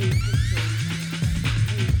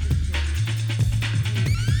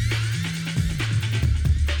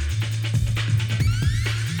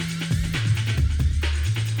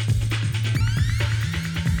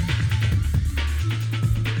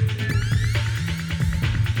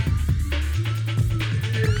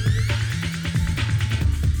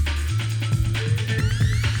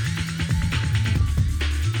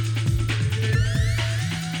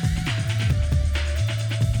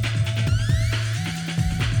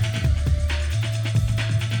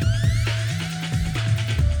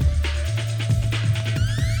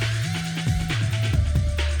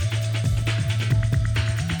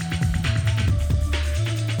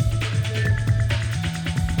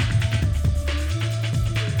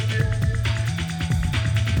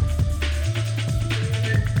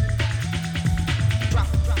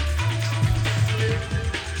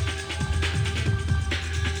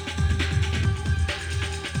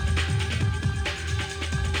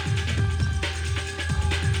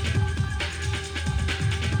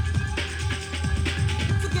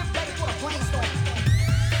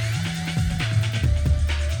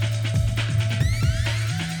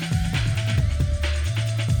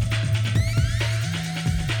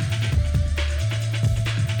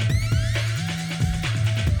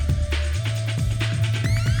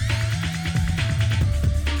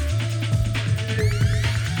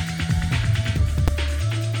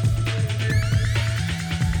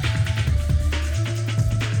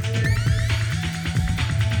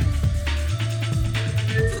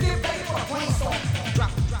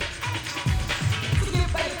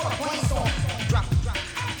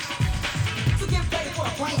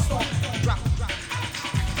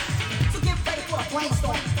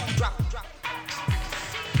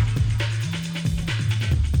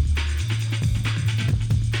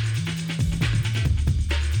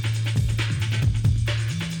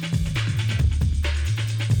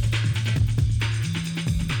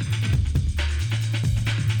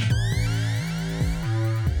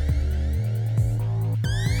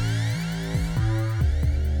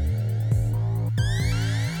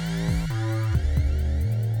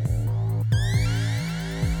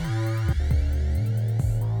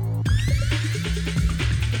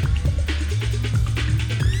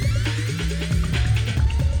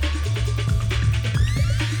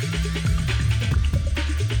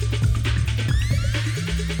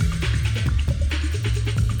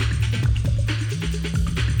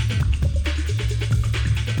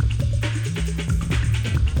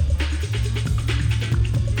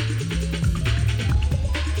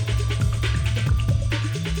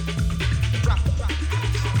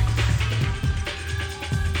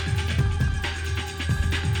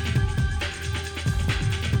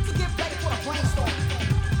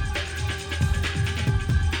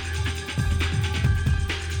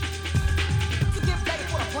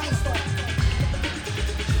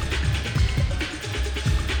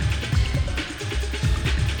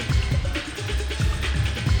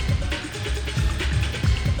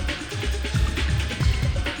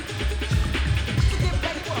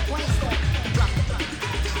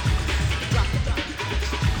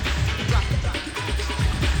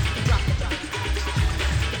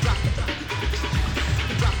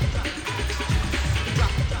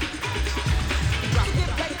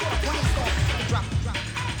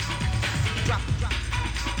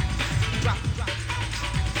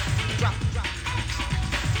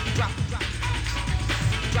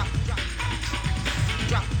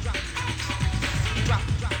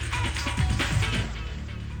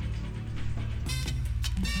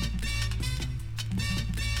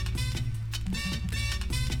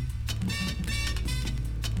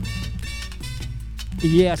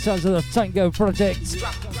 Yeah, Sons of the Tango Project.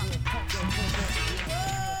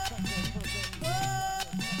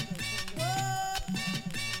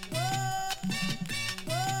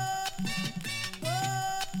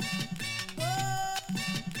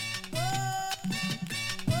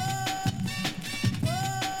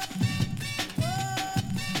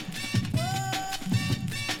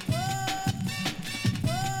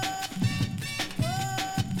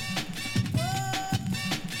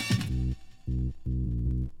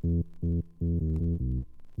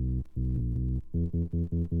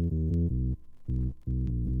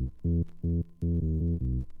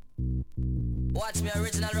 Watch me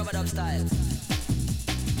original rubber dub style.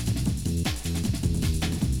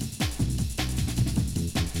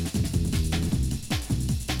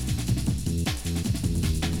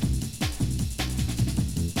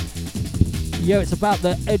 Yo, it's about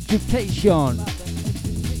the education.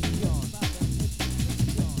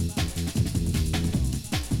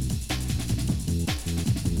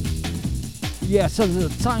 Yeah, Sons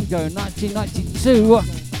of the Tango, 1992.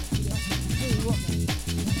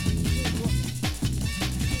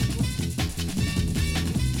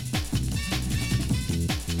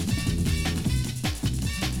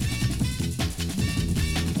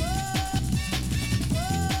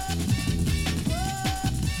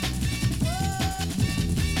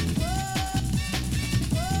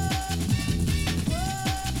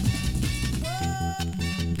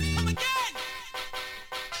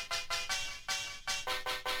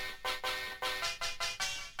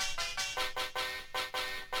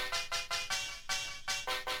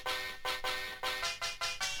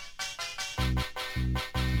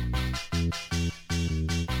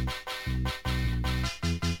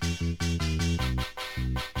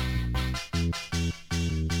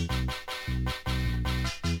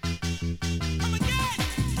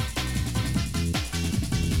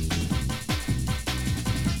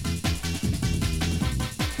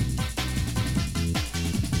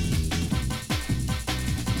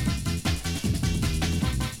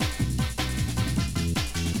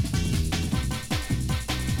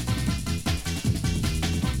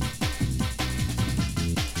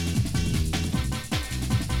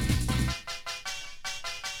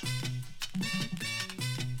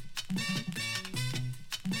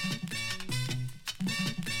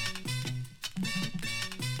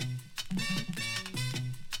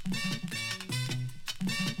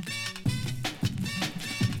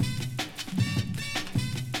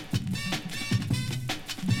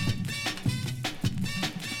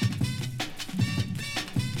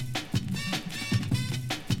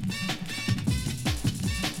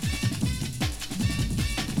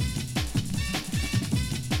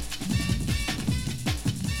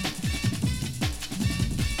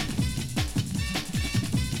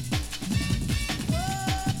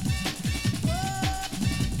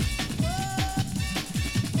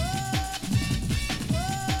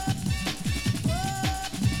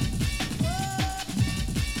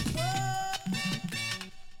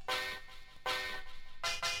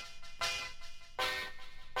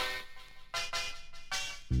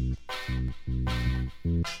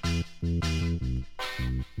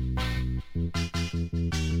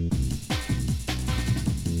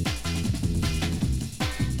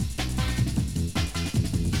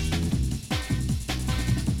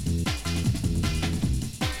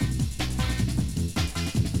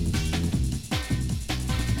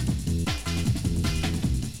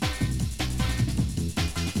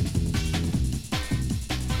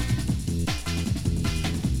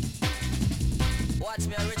 Watch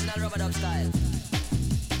me original rubber dub style.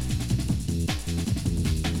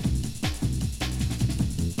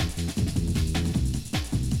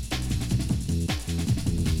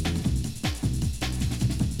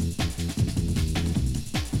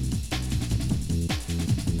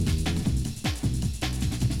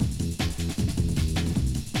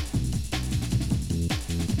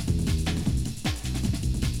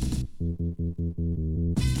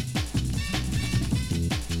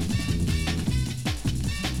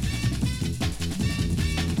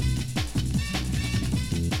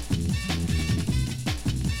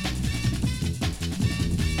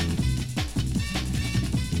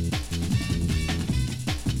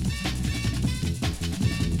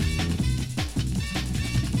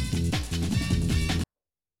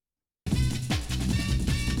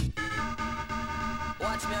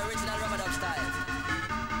 Watch me original rubber dub style.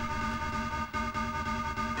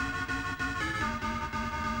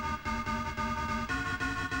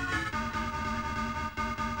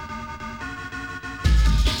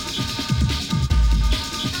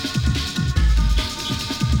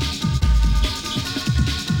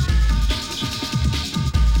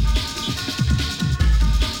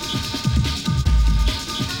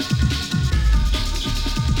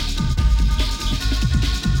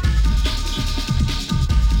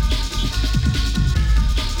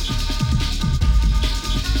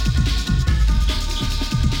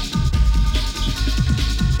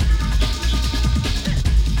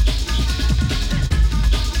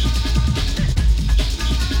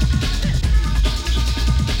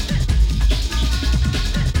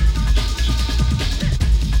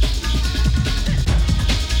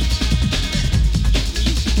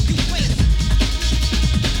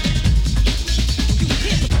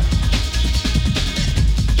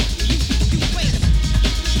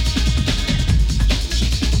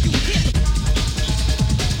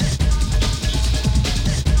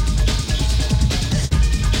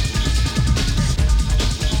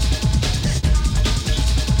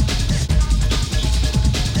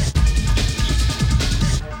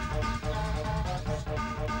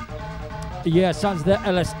 Yeah, sounds the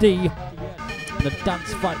LSD. The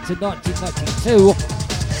dance fight to 1992.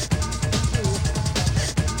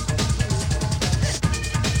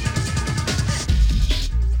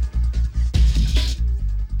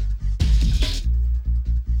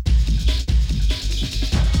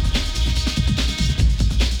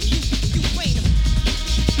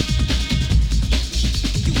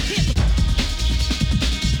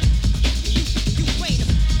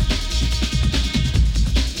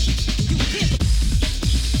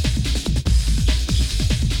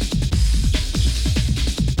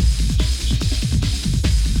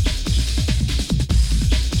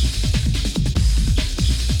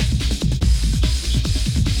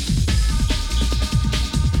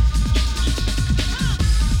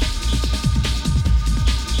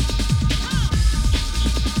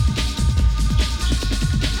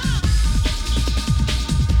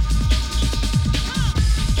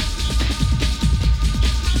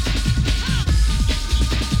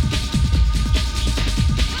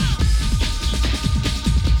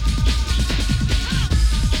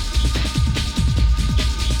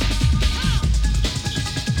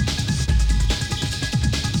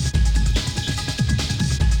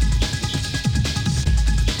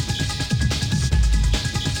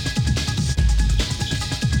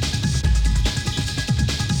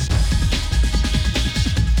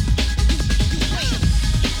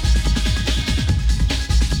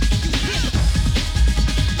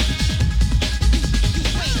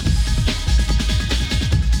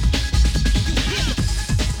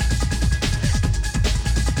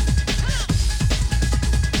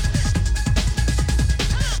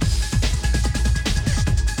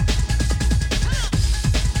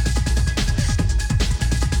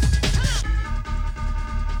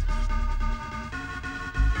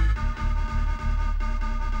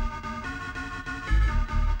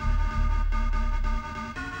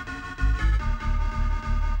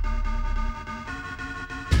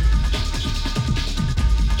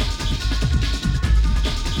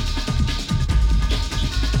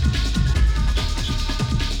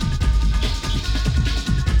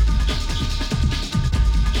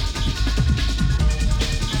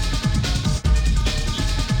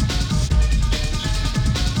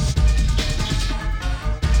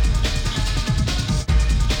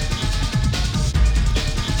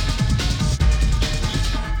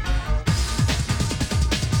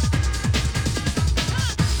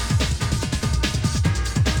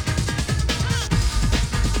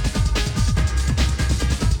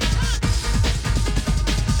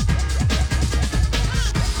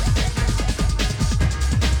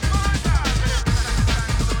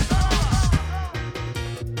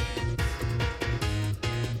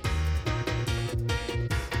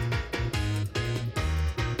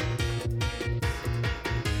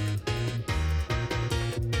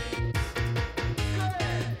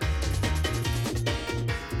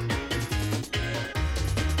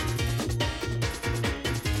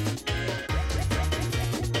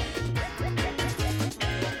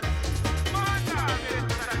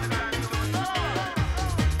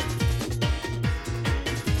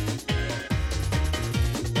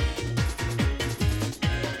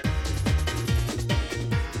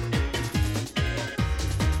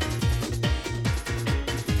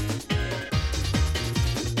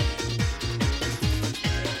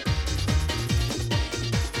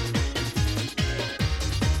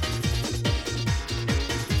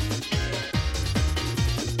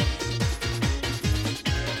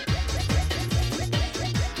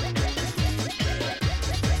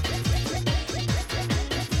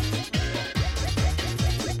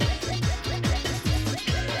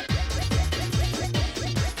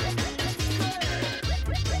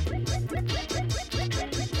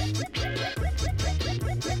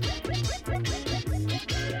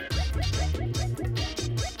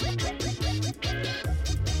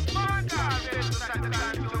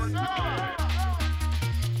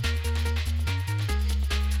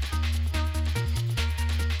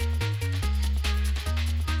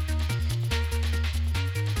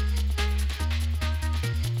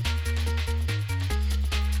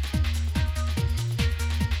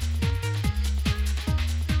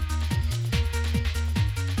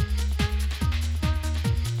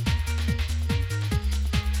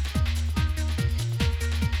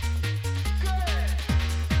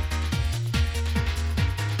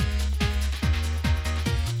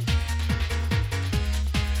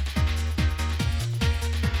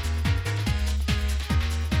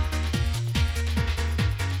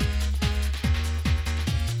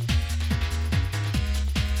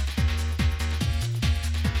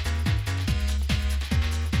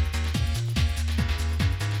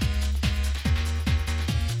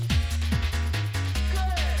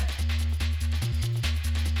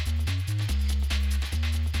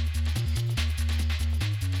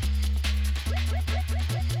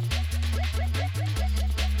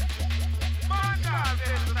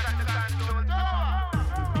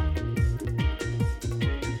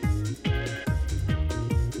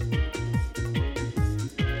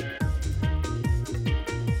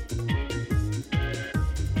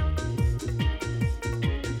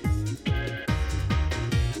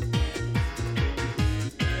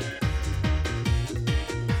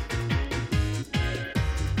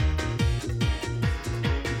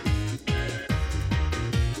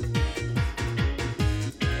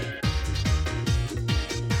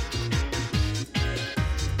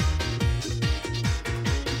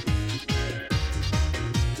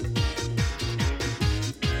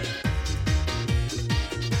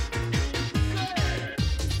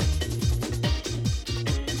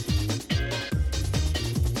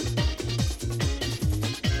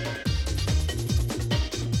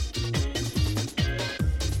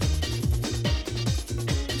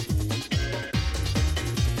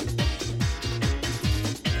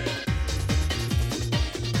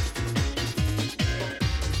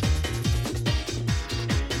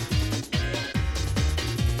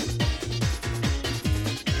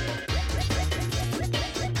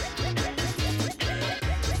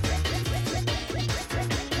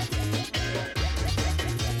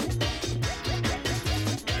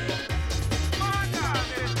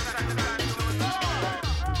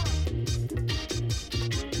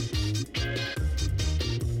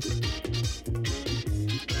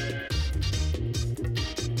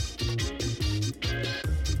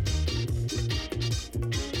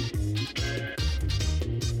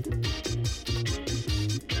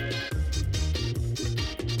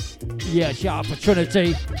 Yeah, shout out for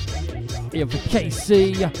Trinity. Yeah, for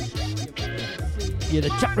KC. Yeah, the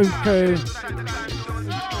chat room crew.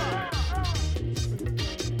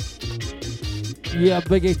 Yeah,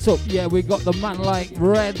 big it up. Yeah, we got the man like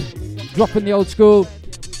Red dropping the old school.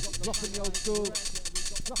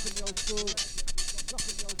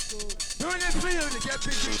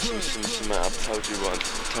 I've told you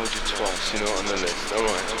once, told you twice, you're not on the list,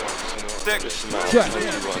 alright. Listen, man, I've told you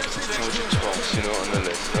once, told you twice, you're not on the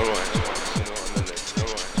list, alright.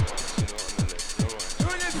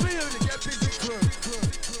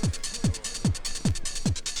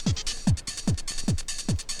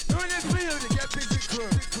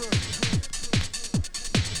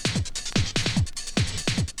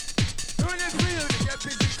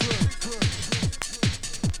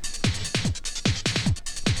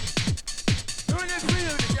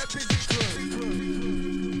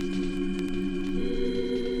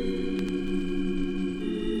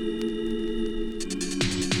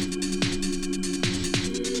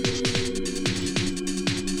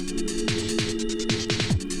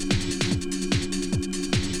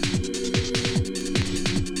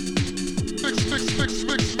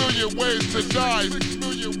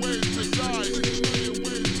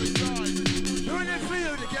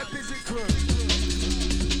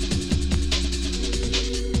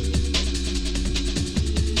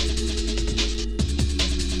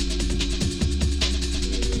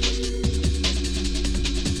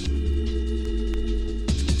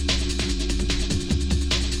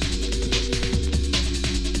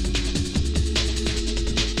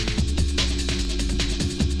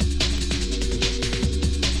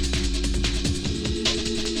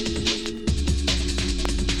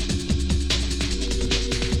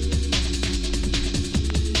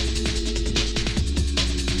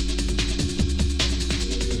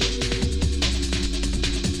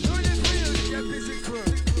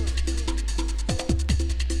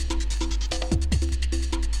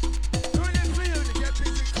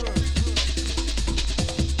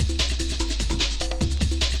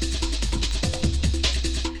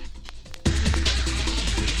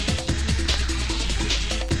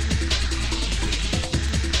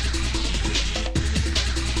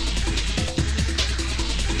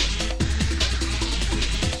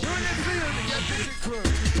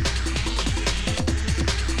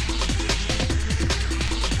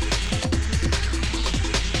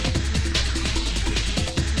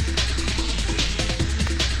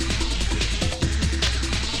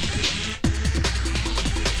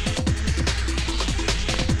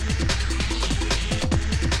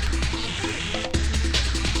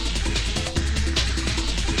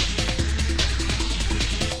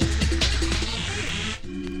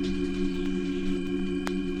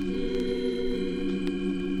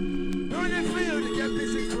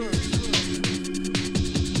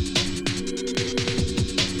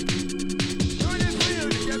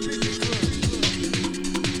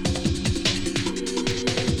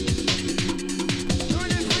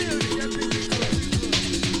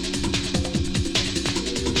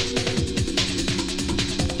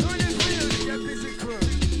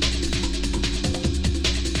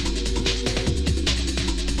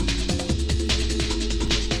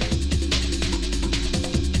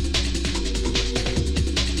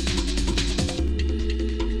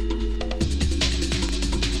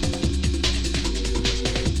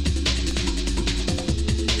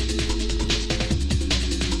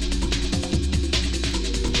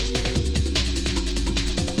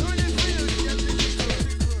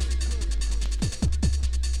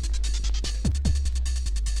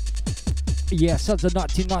 Yeah, sons of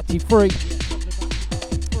 1993.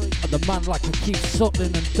 And the man like Keith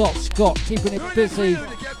Sutton and Doc Scott, keeping it busy.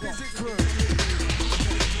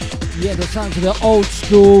 Yeah, the sounds of the old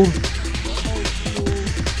school.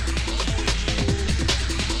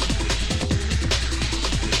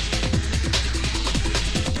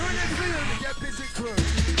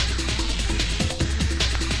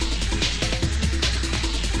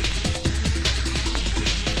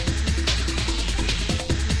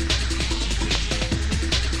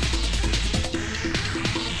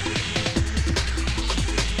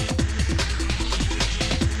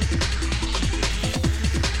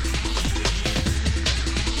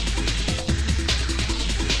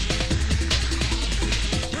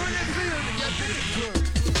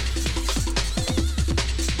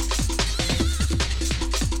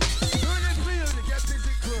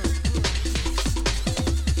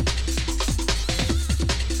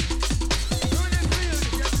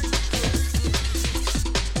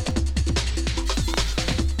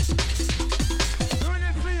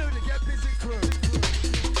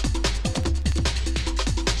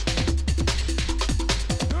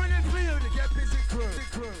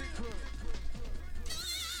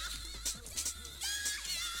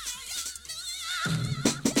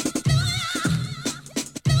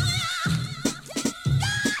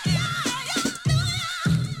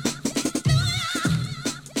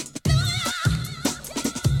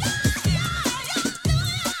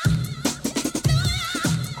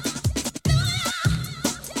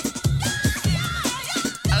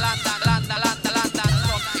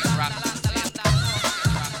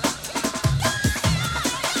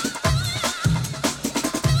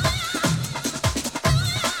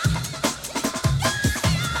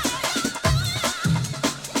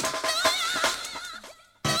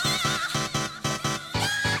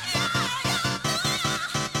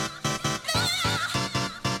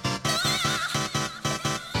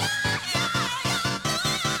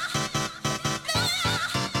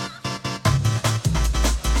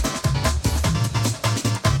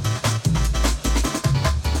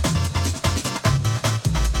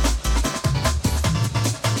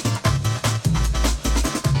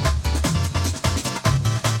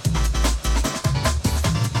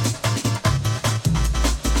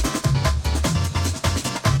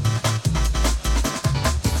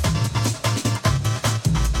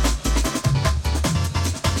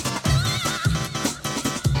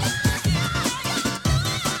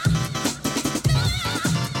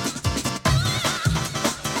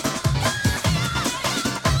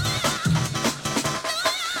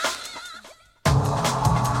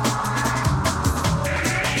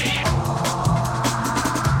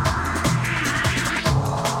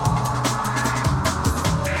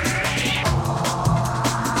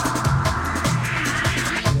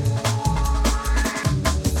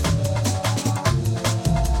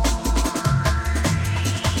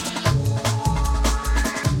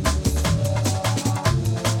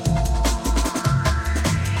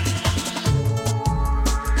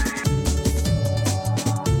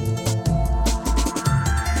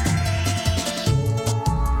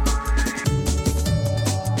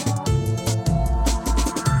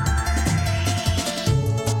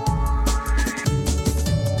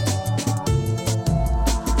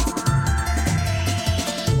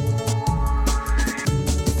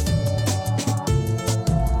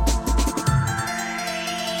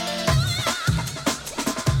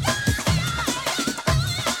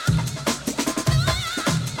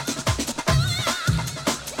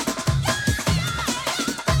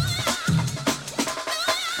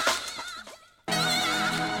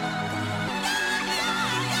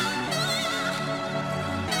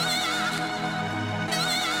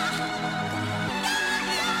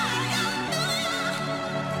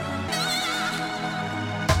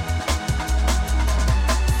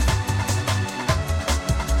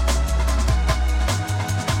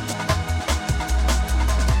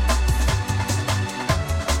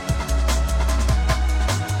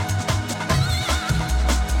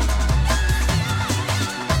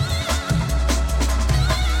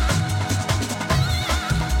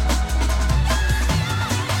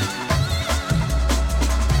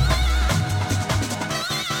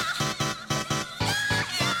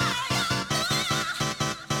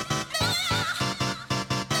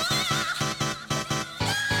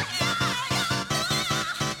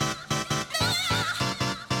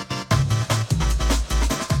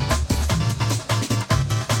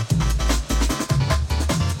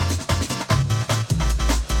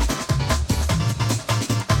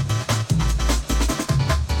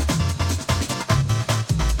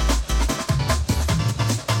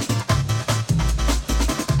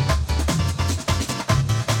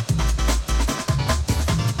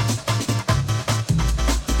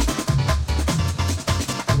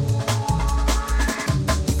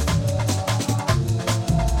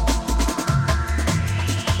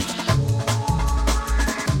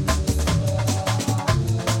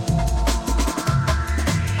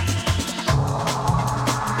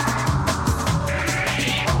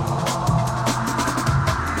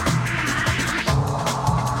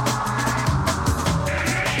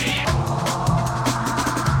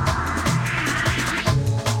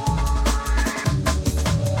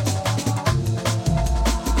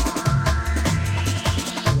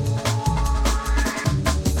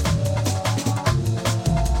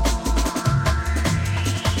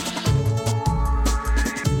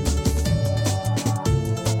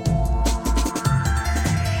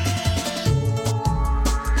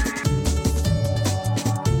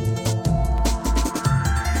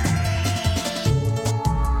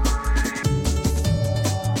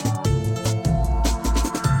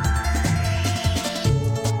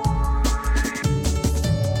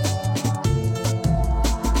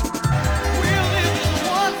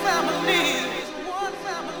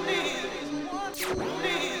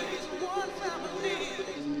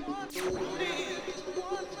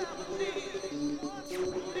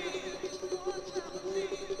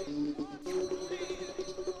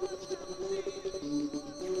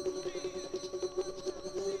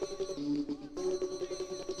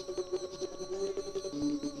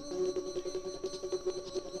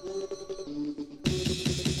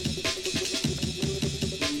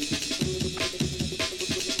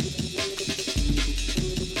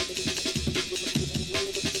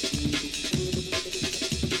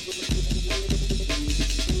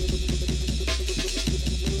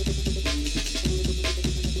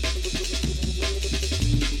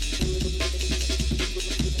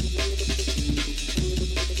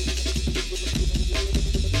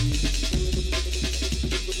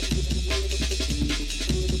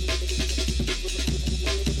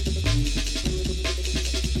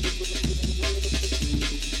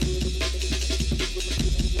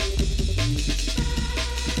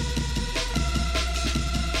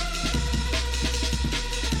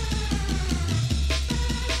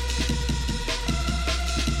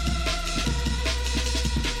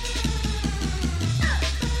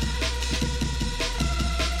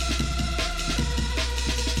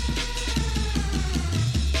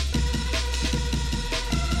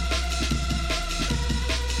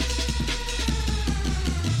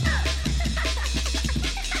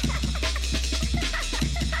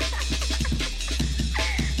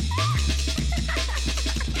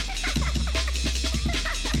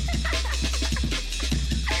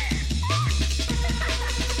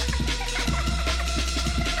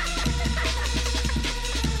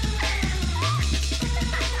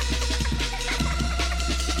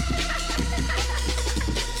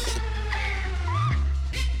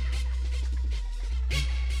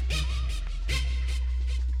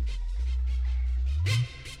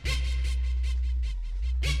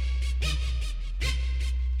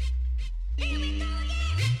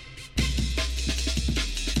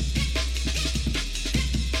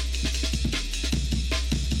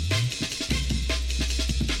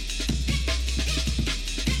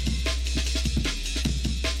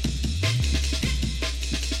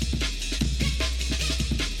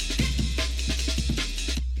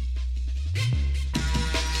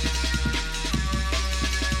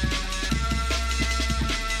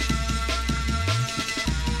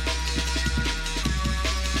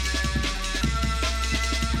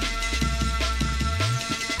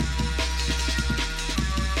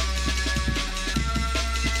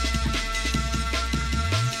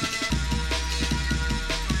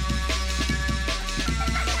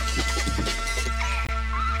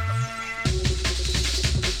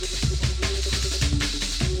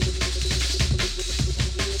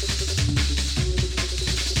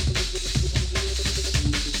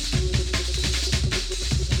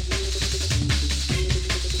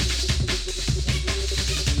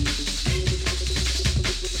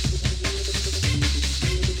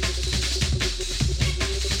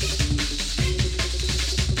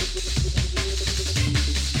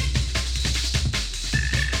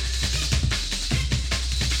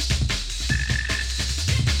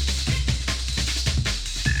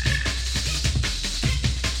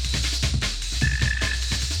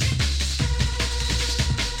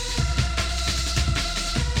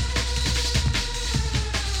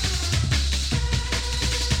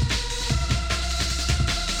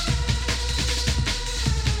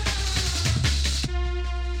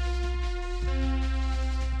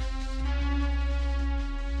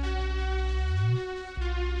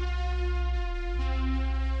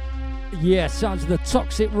 Yeah, sounds of the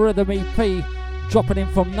Toxic Rhythm EP, dropping in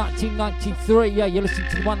from 1993. Yeah, you're listening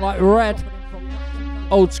to the one like Red.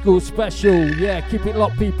 Old school special. Yeah, keep it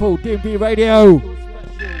locked, people. DNB Radio.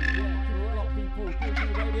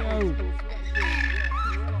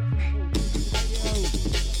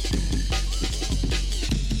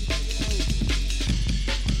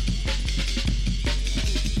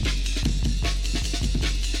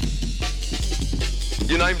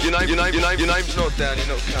 Your name's not down, you're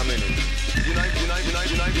not coming in. Your name's not down,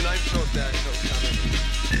 you're not coming in.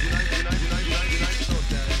 Your name's not down, you're not coming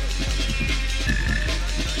in.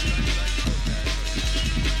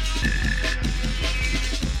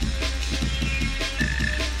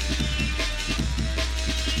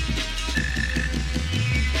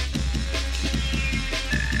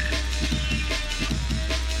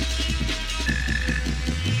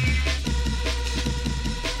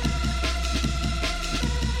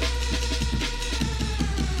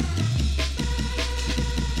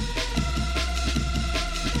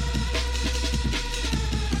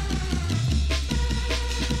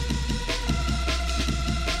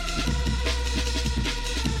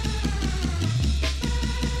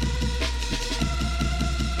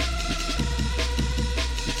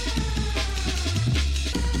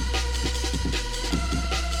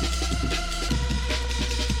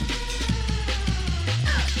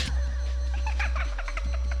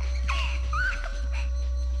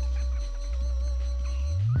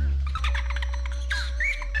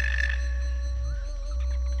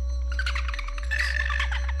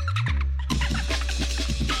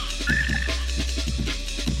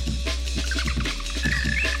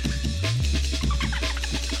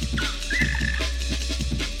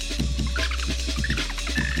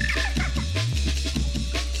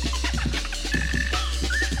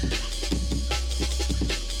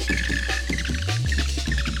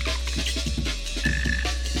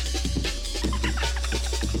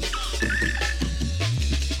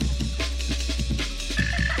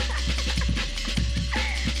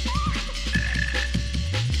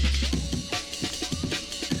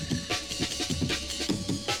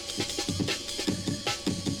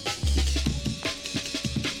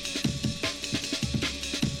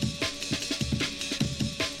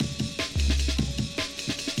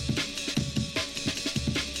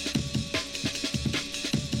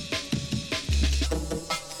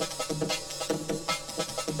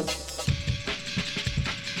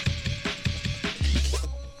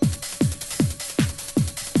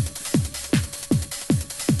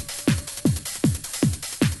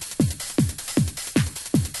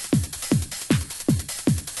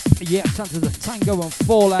 Yeah, sounds of the Tango and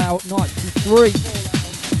Fallout 93.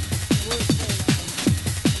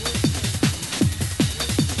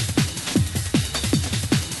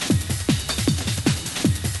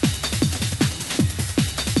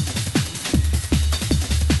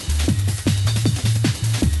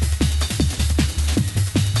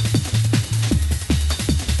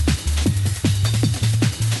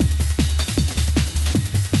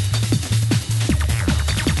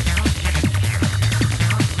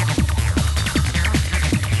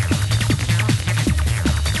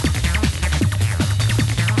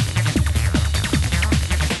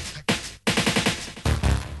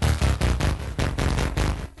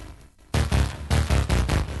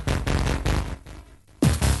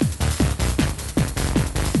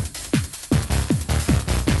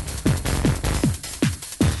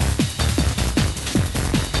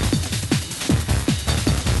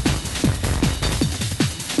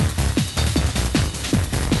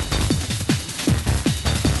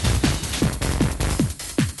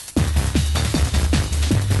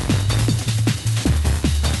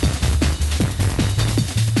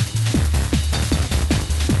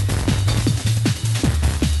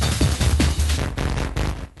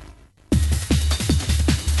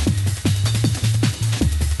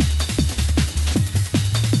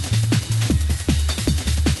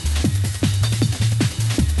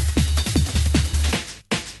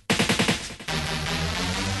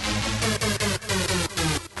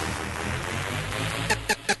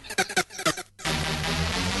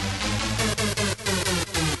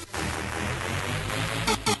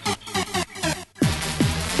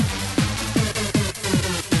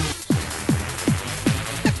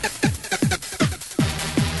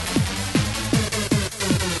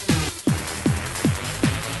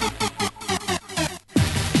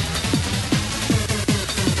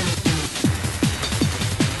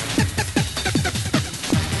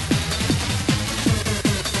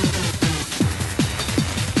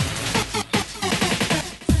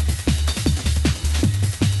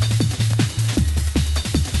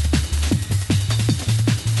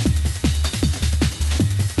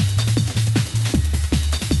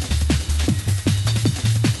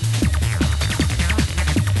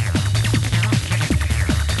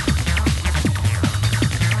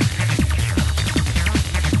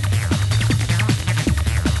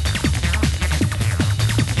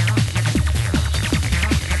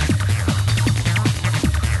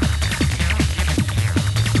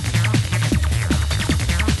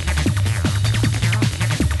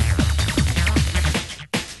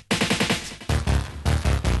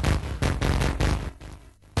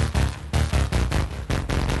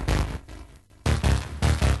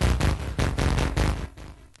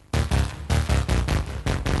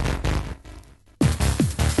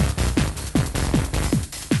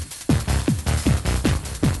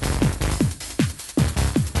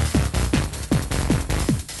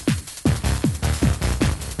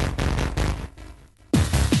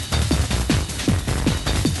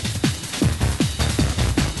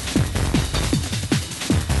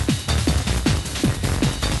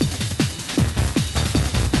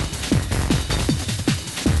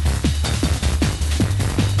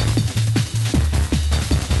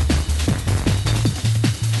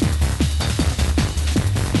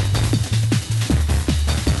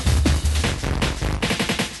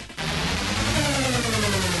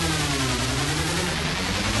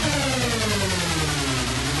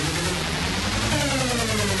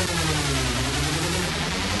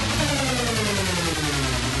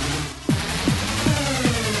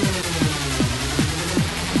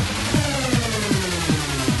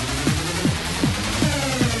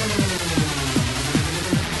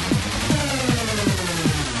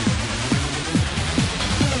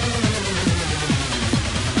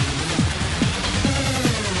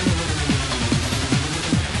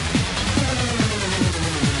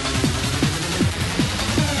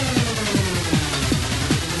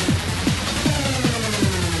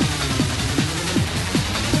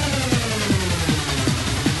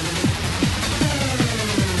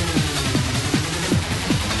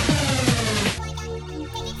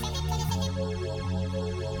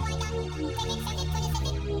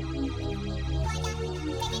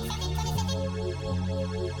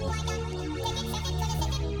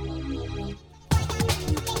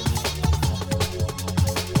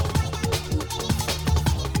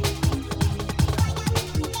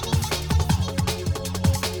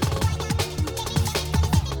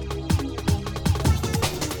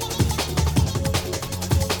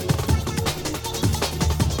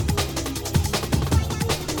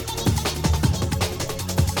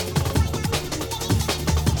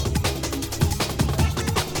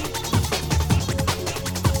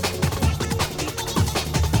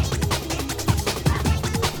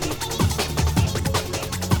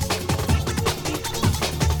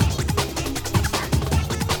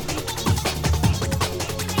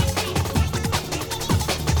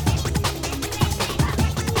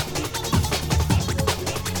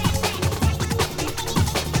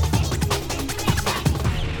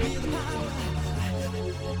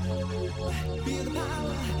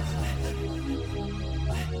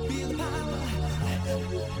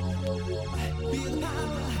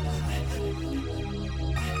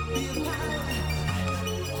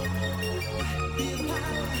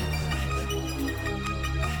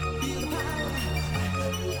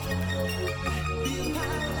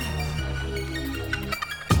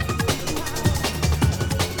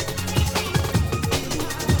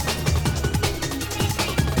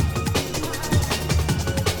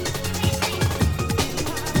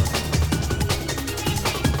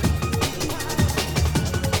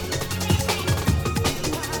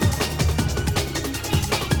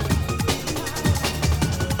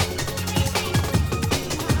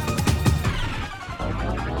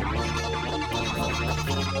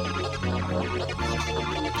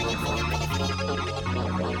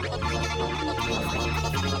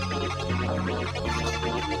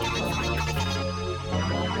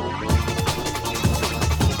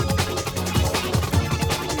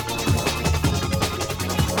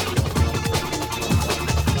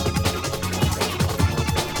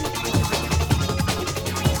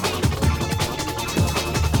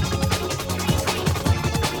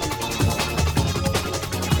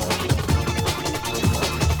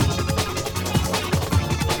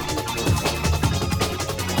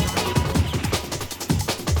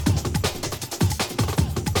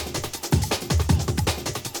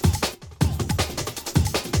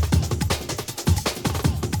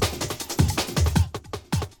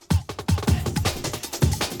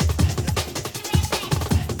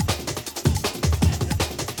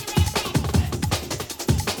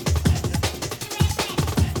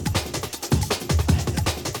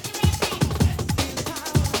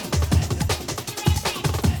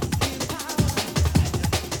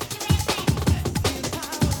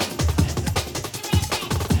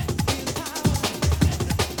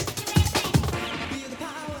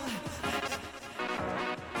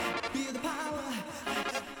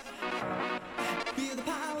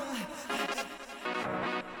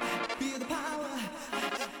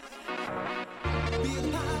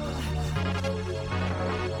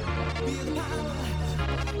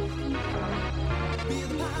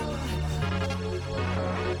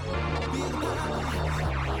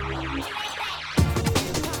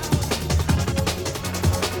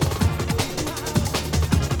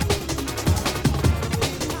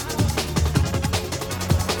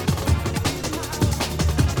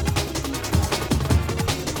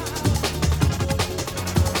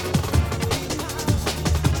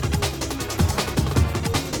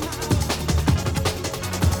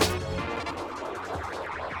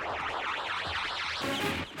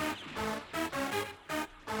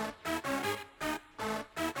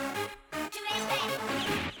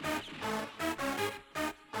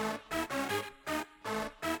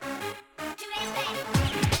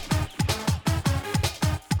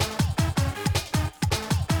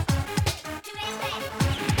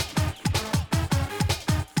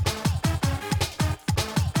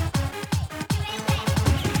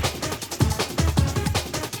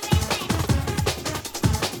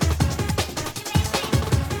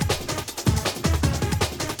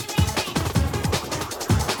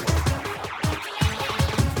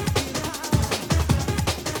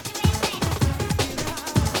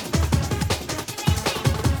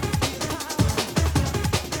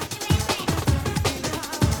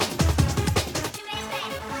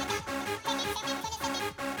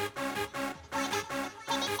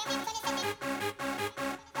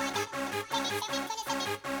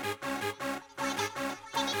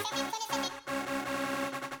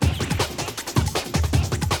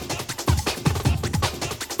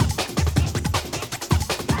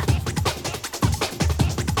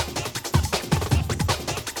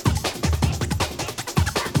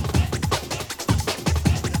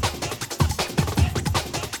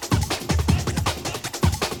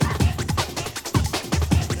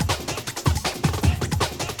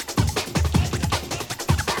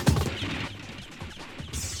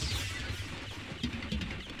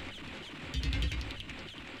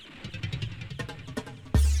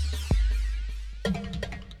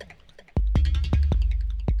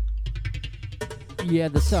 Yeah,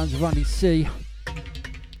 the sounds of Ronnie C.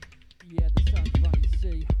 Yeah, the sounds of Ronnie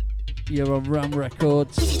C. You're on Ram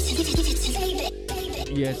Records.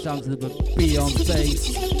 Yeah, sounds of the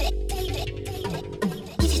Beyonce.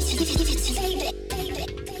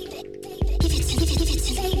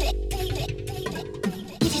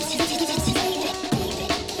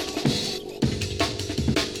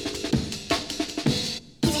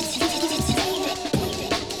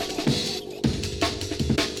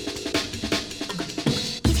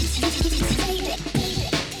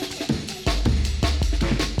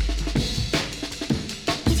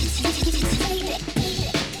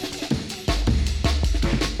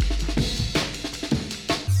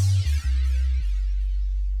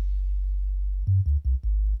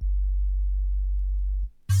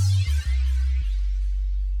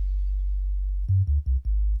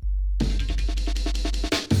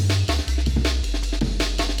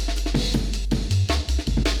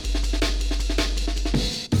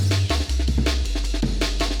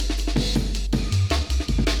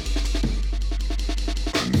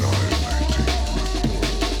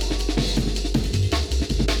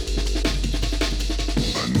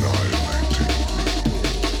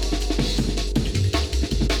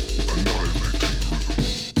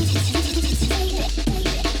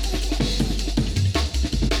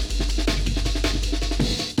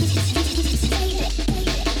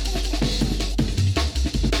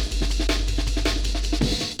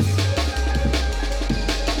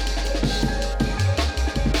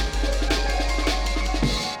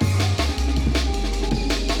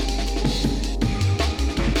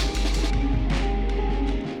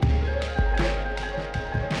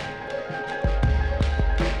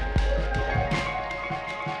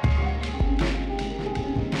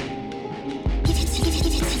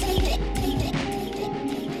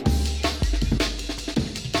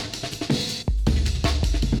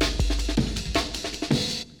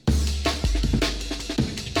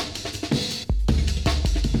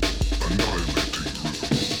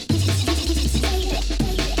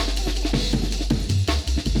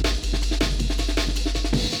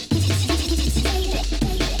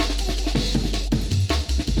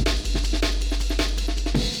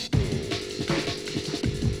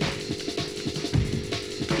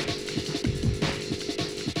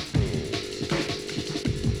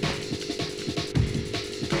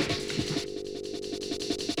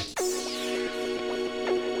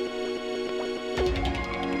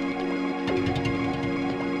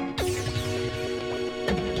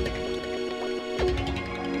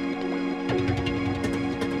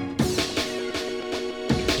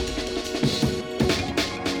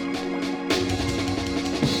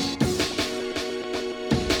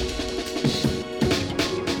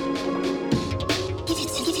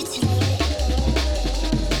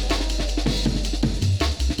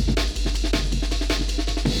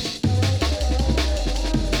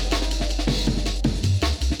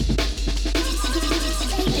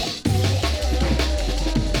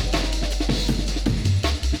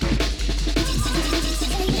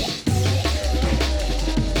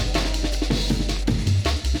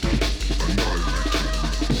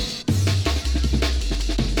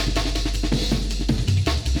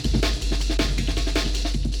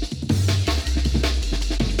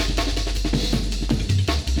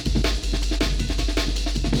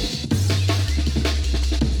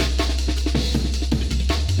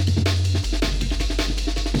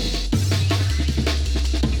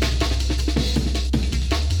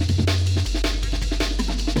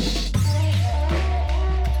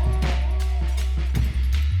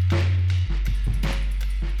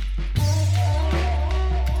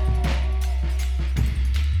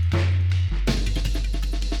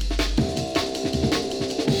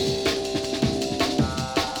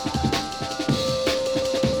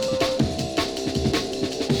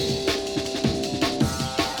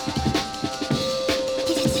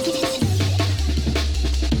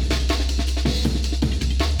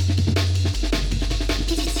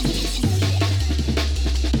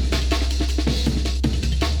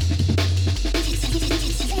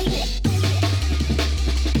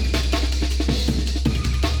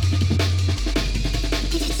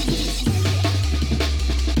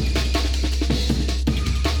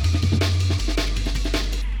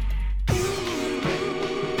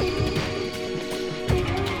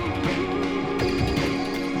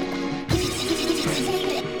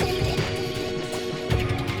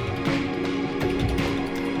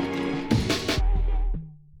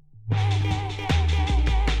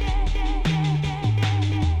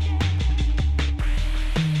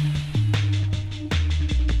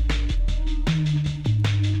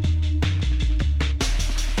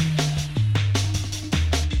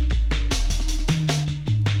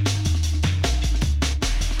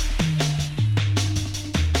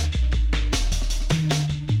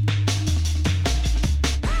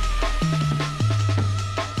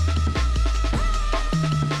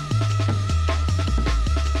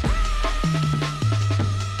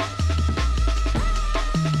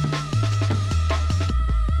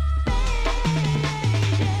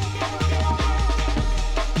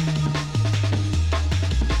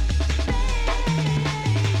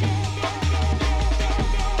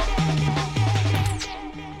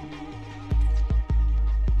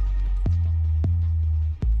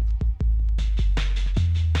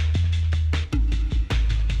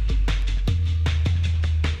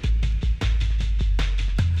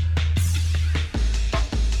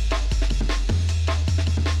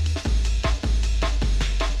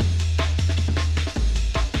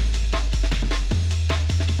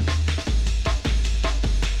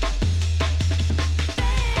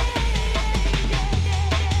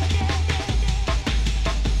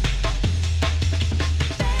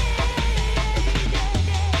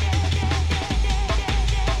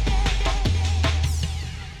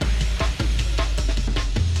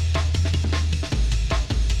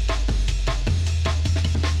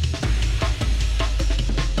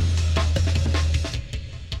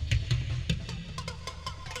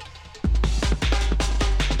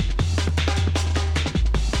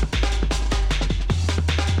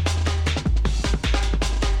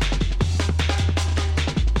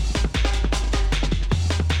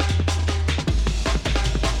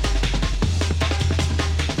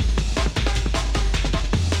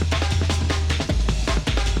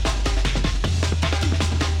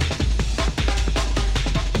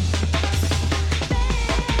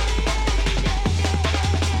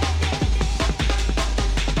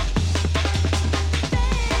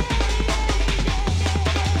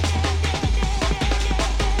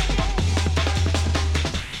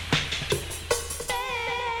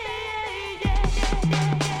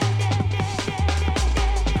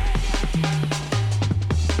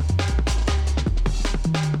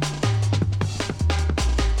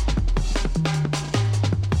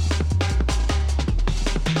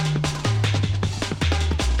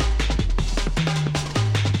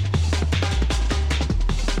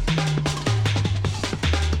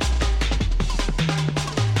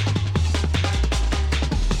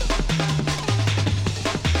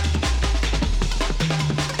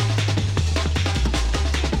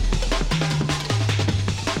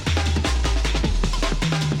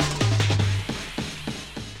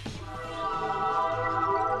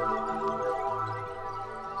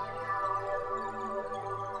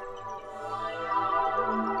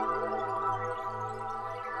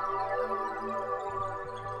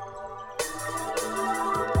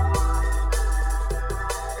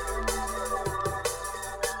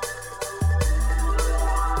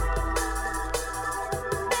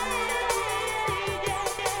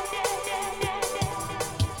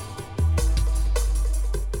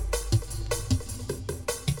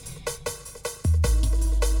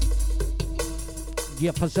 Yeah,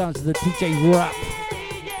 for sounds of the DJ Rap,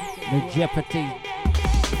 the Jeopardy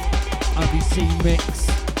RBC mix.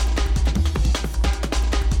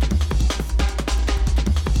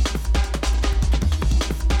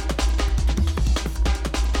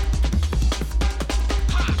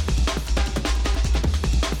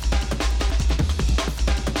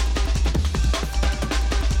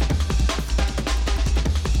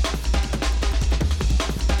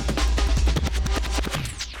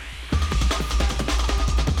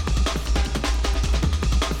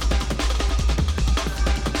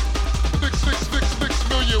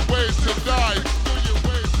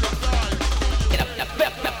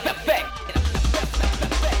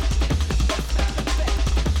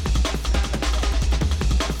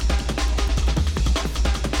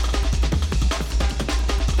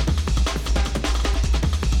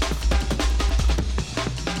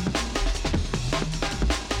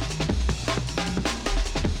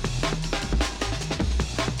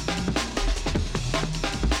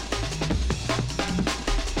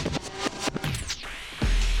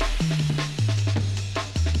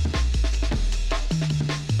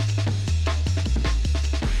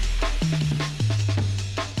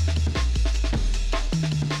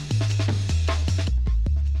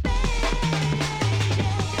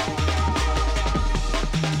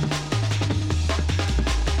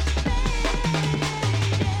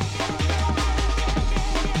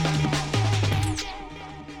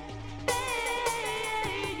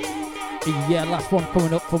 Yeah, last one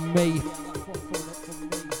coming up from me.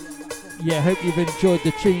 Yeah, hope you've enjoyed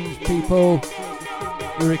the tunes, people.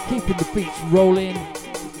 We're keeping the beats rolling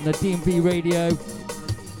on the DNB radio.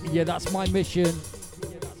 Yeah, that's my mission.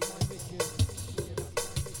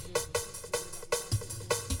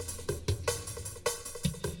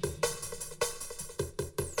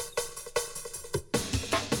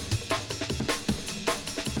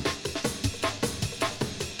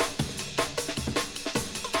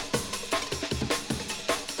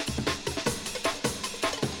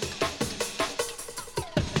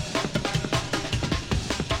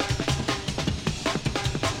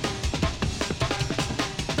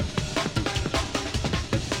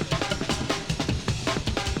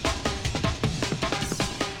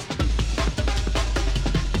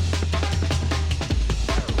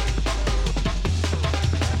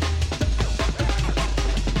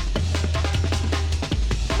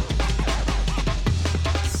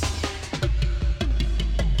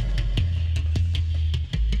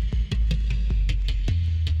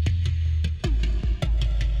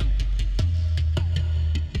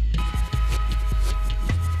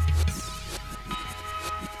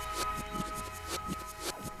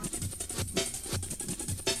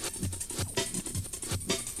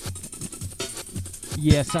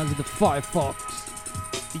 Yeah, sounds of the Firefox.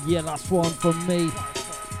 Yeah, last one from me.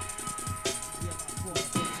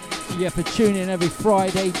 Yeah, for tuning in every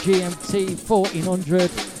Friday, GMT 1400.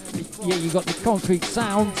 Yeah, you got the concrete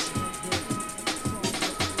sounds.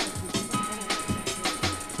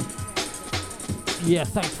 Yeah,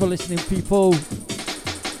 thanks for listening, people.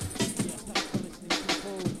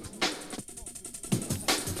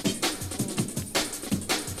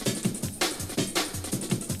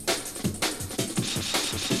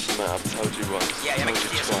 I've told you once, yeah, told you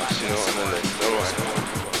twice, you know what I mean? Alright.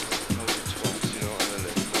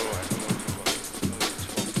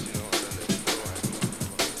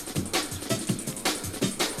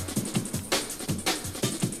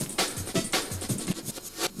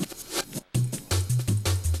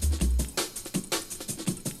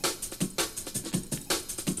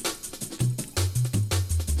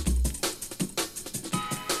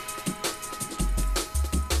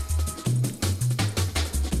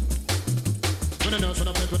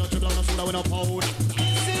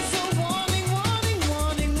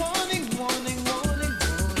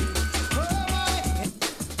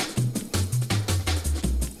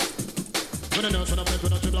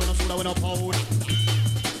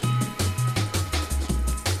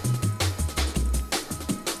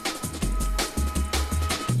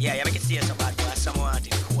 Yeah, make it see some bad boy, someone out in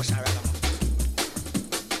the course, I reckon.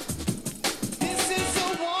 This is a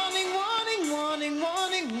warning, warning, warning,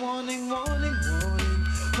 warning, warning, warning, warning.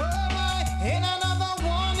 Oh my, in another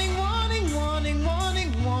warning, warning, warning, warning,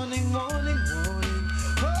 warning, warning, warning.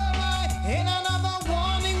 Oh my, in another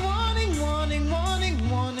warning, warning, warning, warning,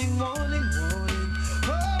 warning, warning, warning.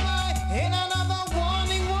 Oh my, in another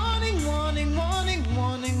warning, warning, warning, warning,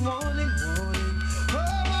 warning, warning, warning. Oh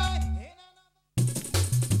my, in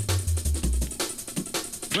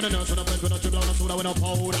when I know, when I play, when I dribble, when I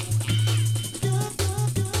hold.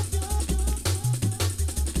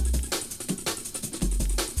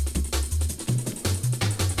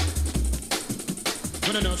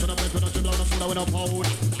 When I know so the place when I trim down the food I went up out.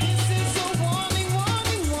 This is a warning,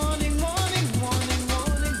 warning, warning, warning, warning,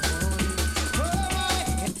 warning,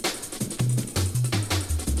 warning.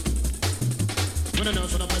 When I know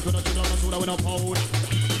so the place when I trim down the food I went up out.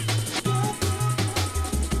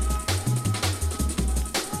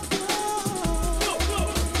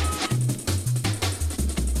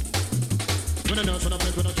 When I know so the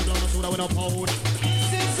place when I trim down the food I went up out.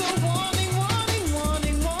 This is a warning, warning,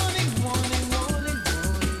 warning, warning, warning, warning, warning.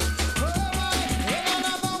 In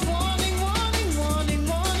another warning, warning, warning,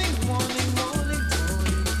 warning, warning, warning, warning.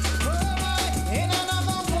 In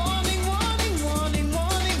another warning, warning, warning,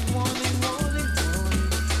 warning, warning, warning, warning.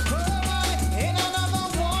 In another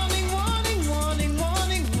warning, warning, warning,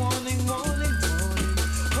 warning, warning, warning, warning.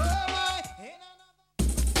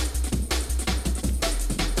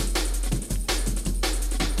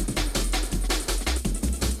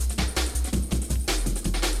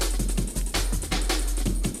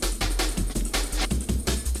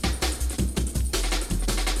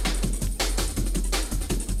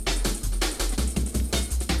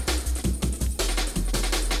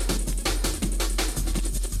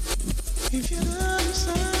 If you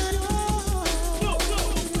understand,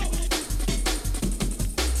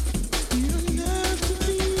 you don't have to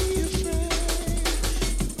be afraid.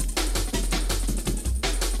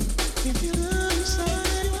 If you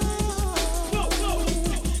understand,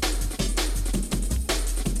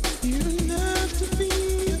 you don't have to be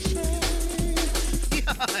afraid.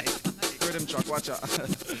 Rhythm truck, watch out.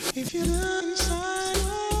 If you understand,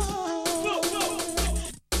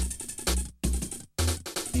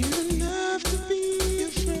 you don't have to be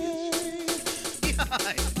afraid.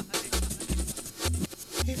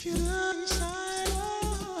 If you look inside,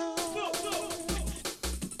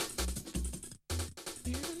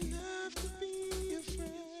 you don't have to be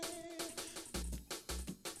afraid.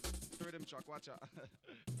 Rhythm truck, watch out.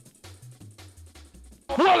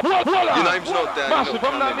 Your name's not there. Massive,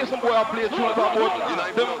 I'm not missing boy I play tune about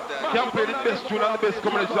them can play the best tune and the best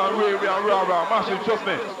combination and rah. Massive, trust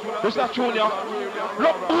me. It's not tune ya.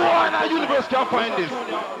 Look, boy, in the universe can't find this.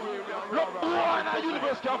 Look, boy, in the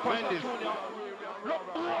universe can't find this. Look,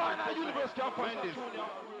 boy, in the universe can't find this.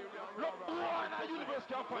 Look, boy, in the universe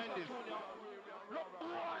can't find this. Look,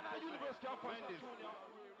 boy, in the universe can't find this. Look,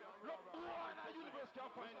 boy, in the universe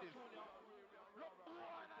can't find this. Look, boy, in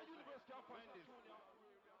the universe can't find this.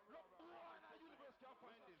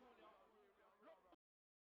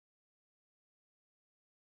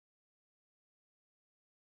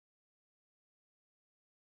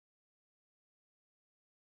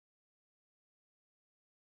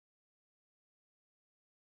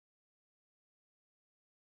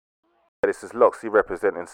 This is Loxy representing